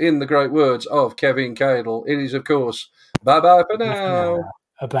Christmas. In the great words of Kevin Cadle, it is, of course, bye-bye for now.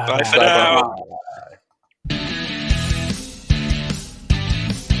 Bye for now.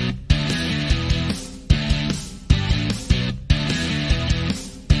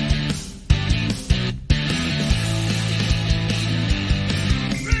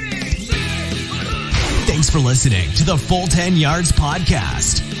 Thanks for listening to the Full 10 Yards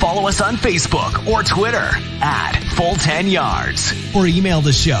Podcast. Follow us on Facebook or Twitter at Full 10 Yards. Or email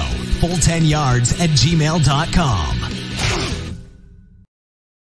the show, full10yards@gmail.com.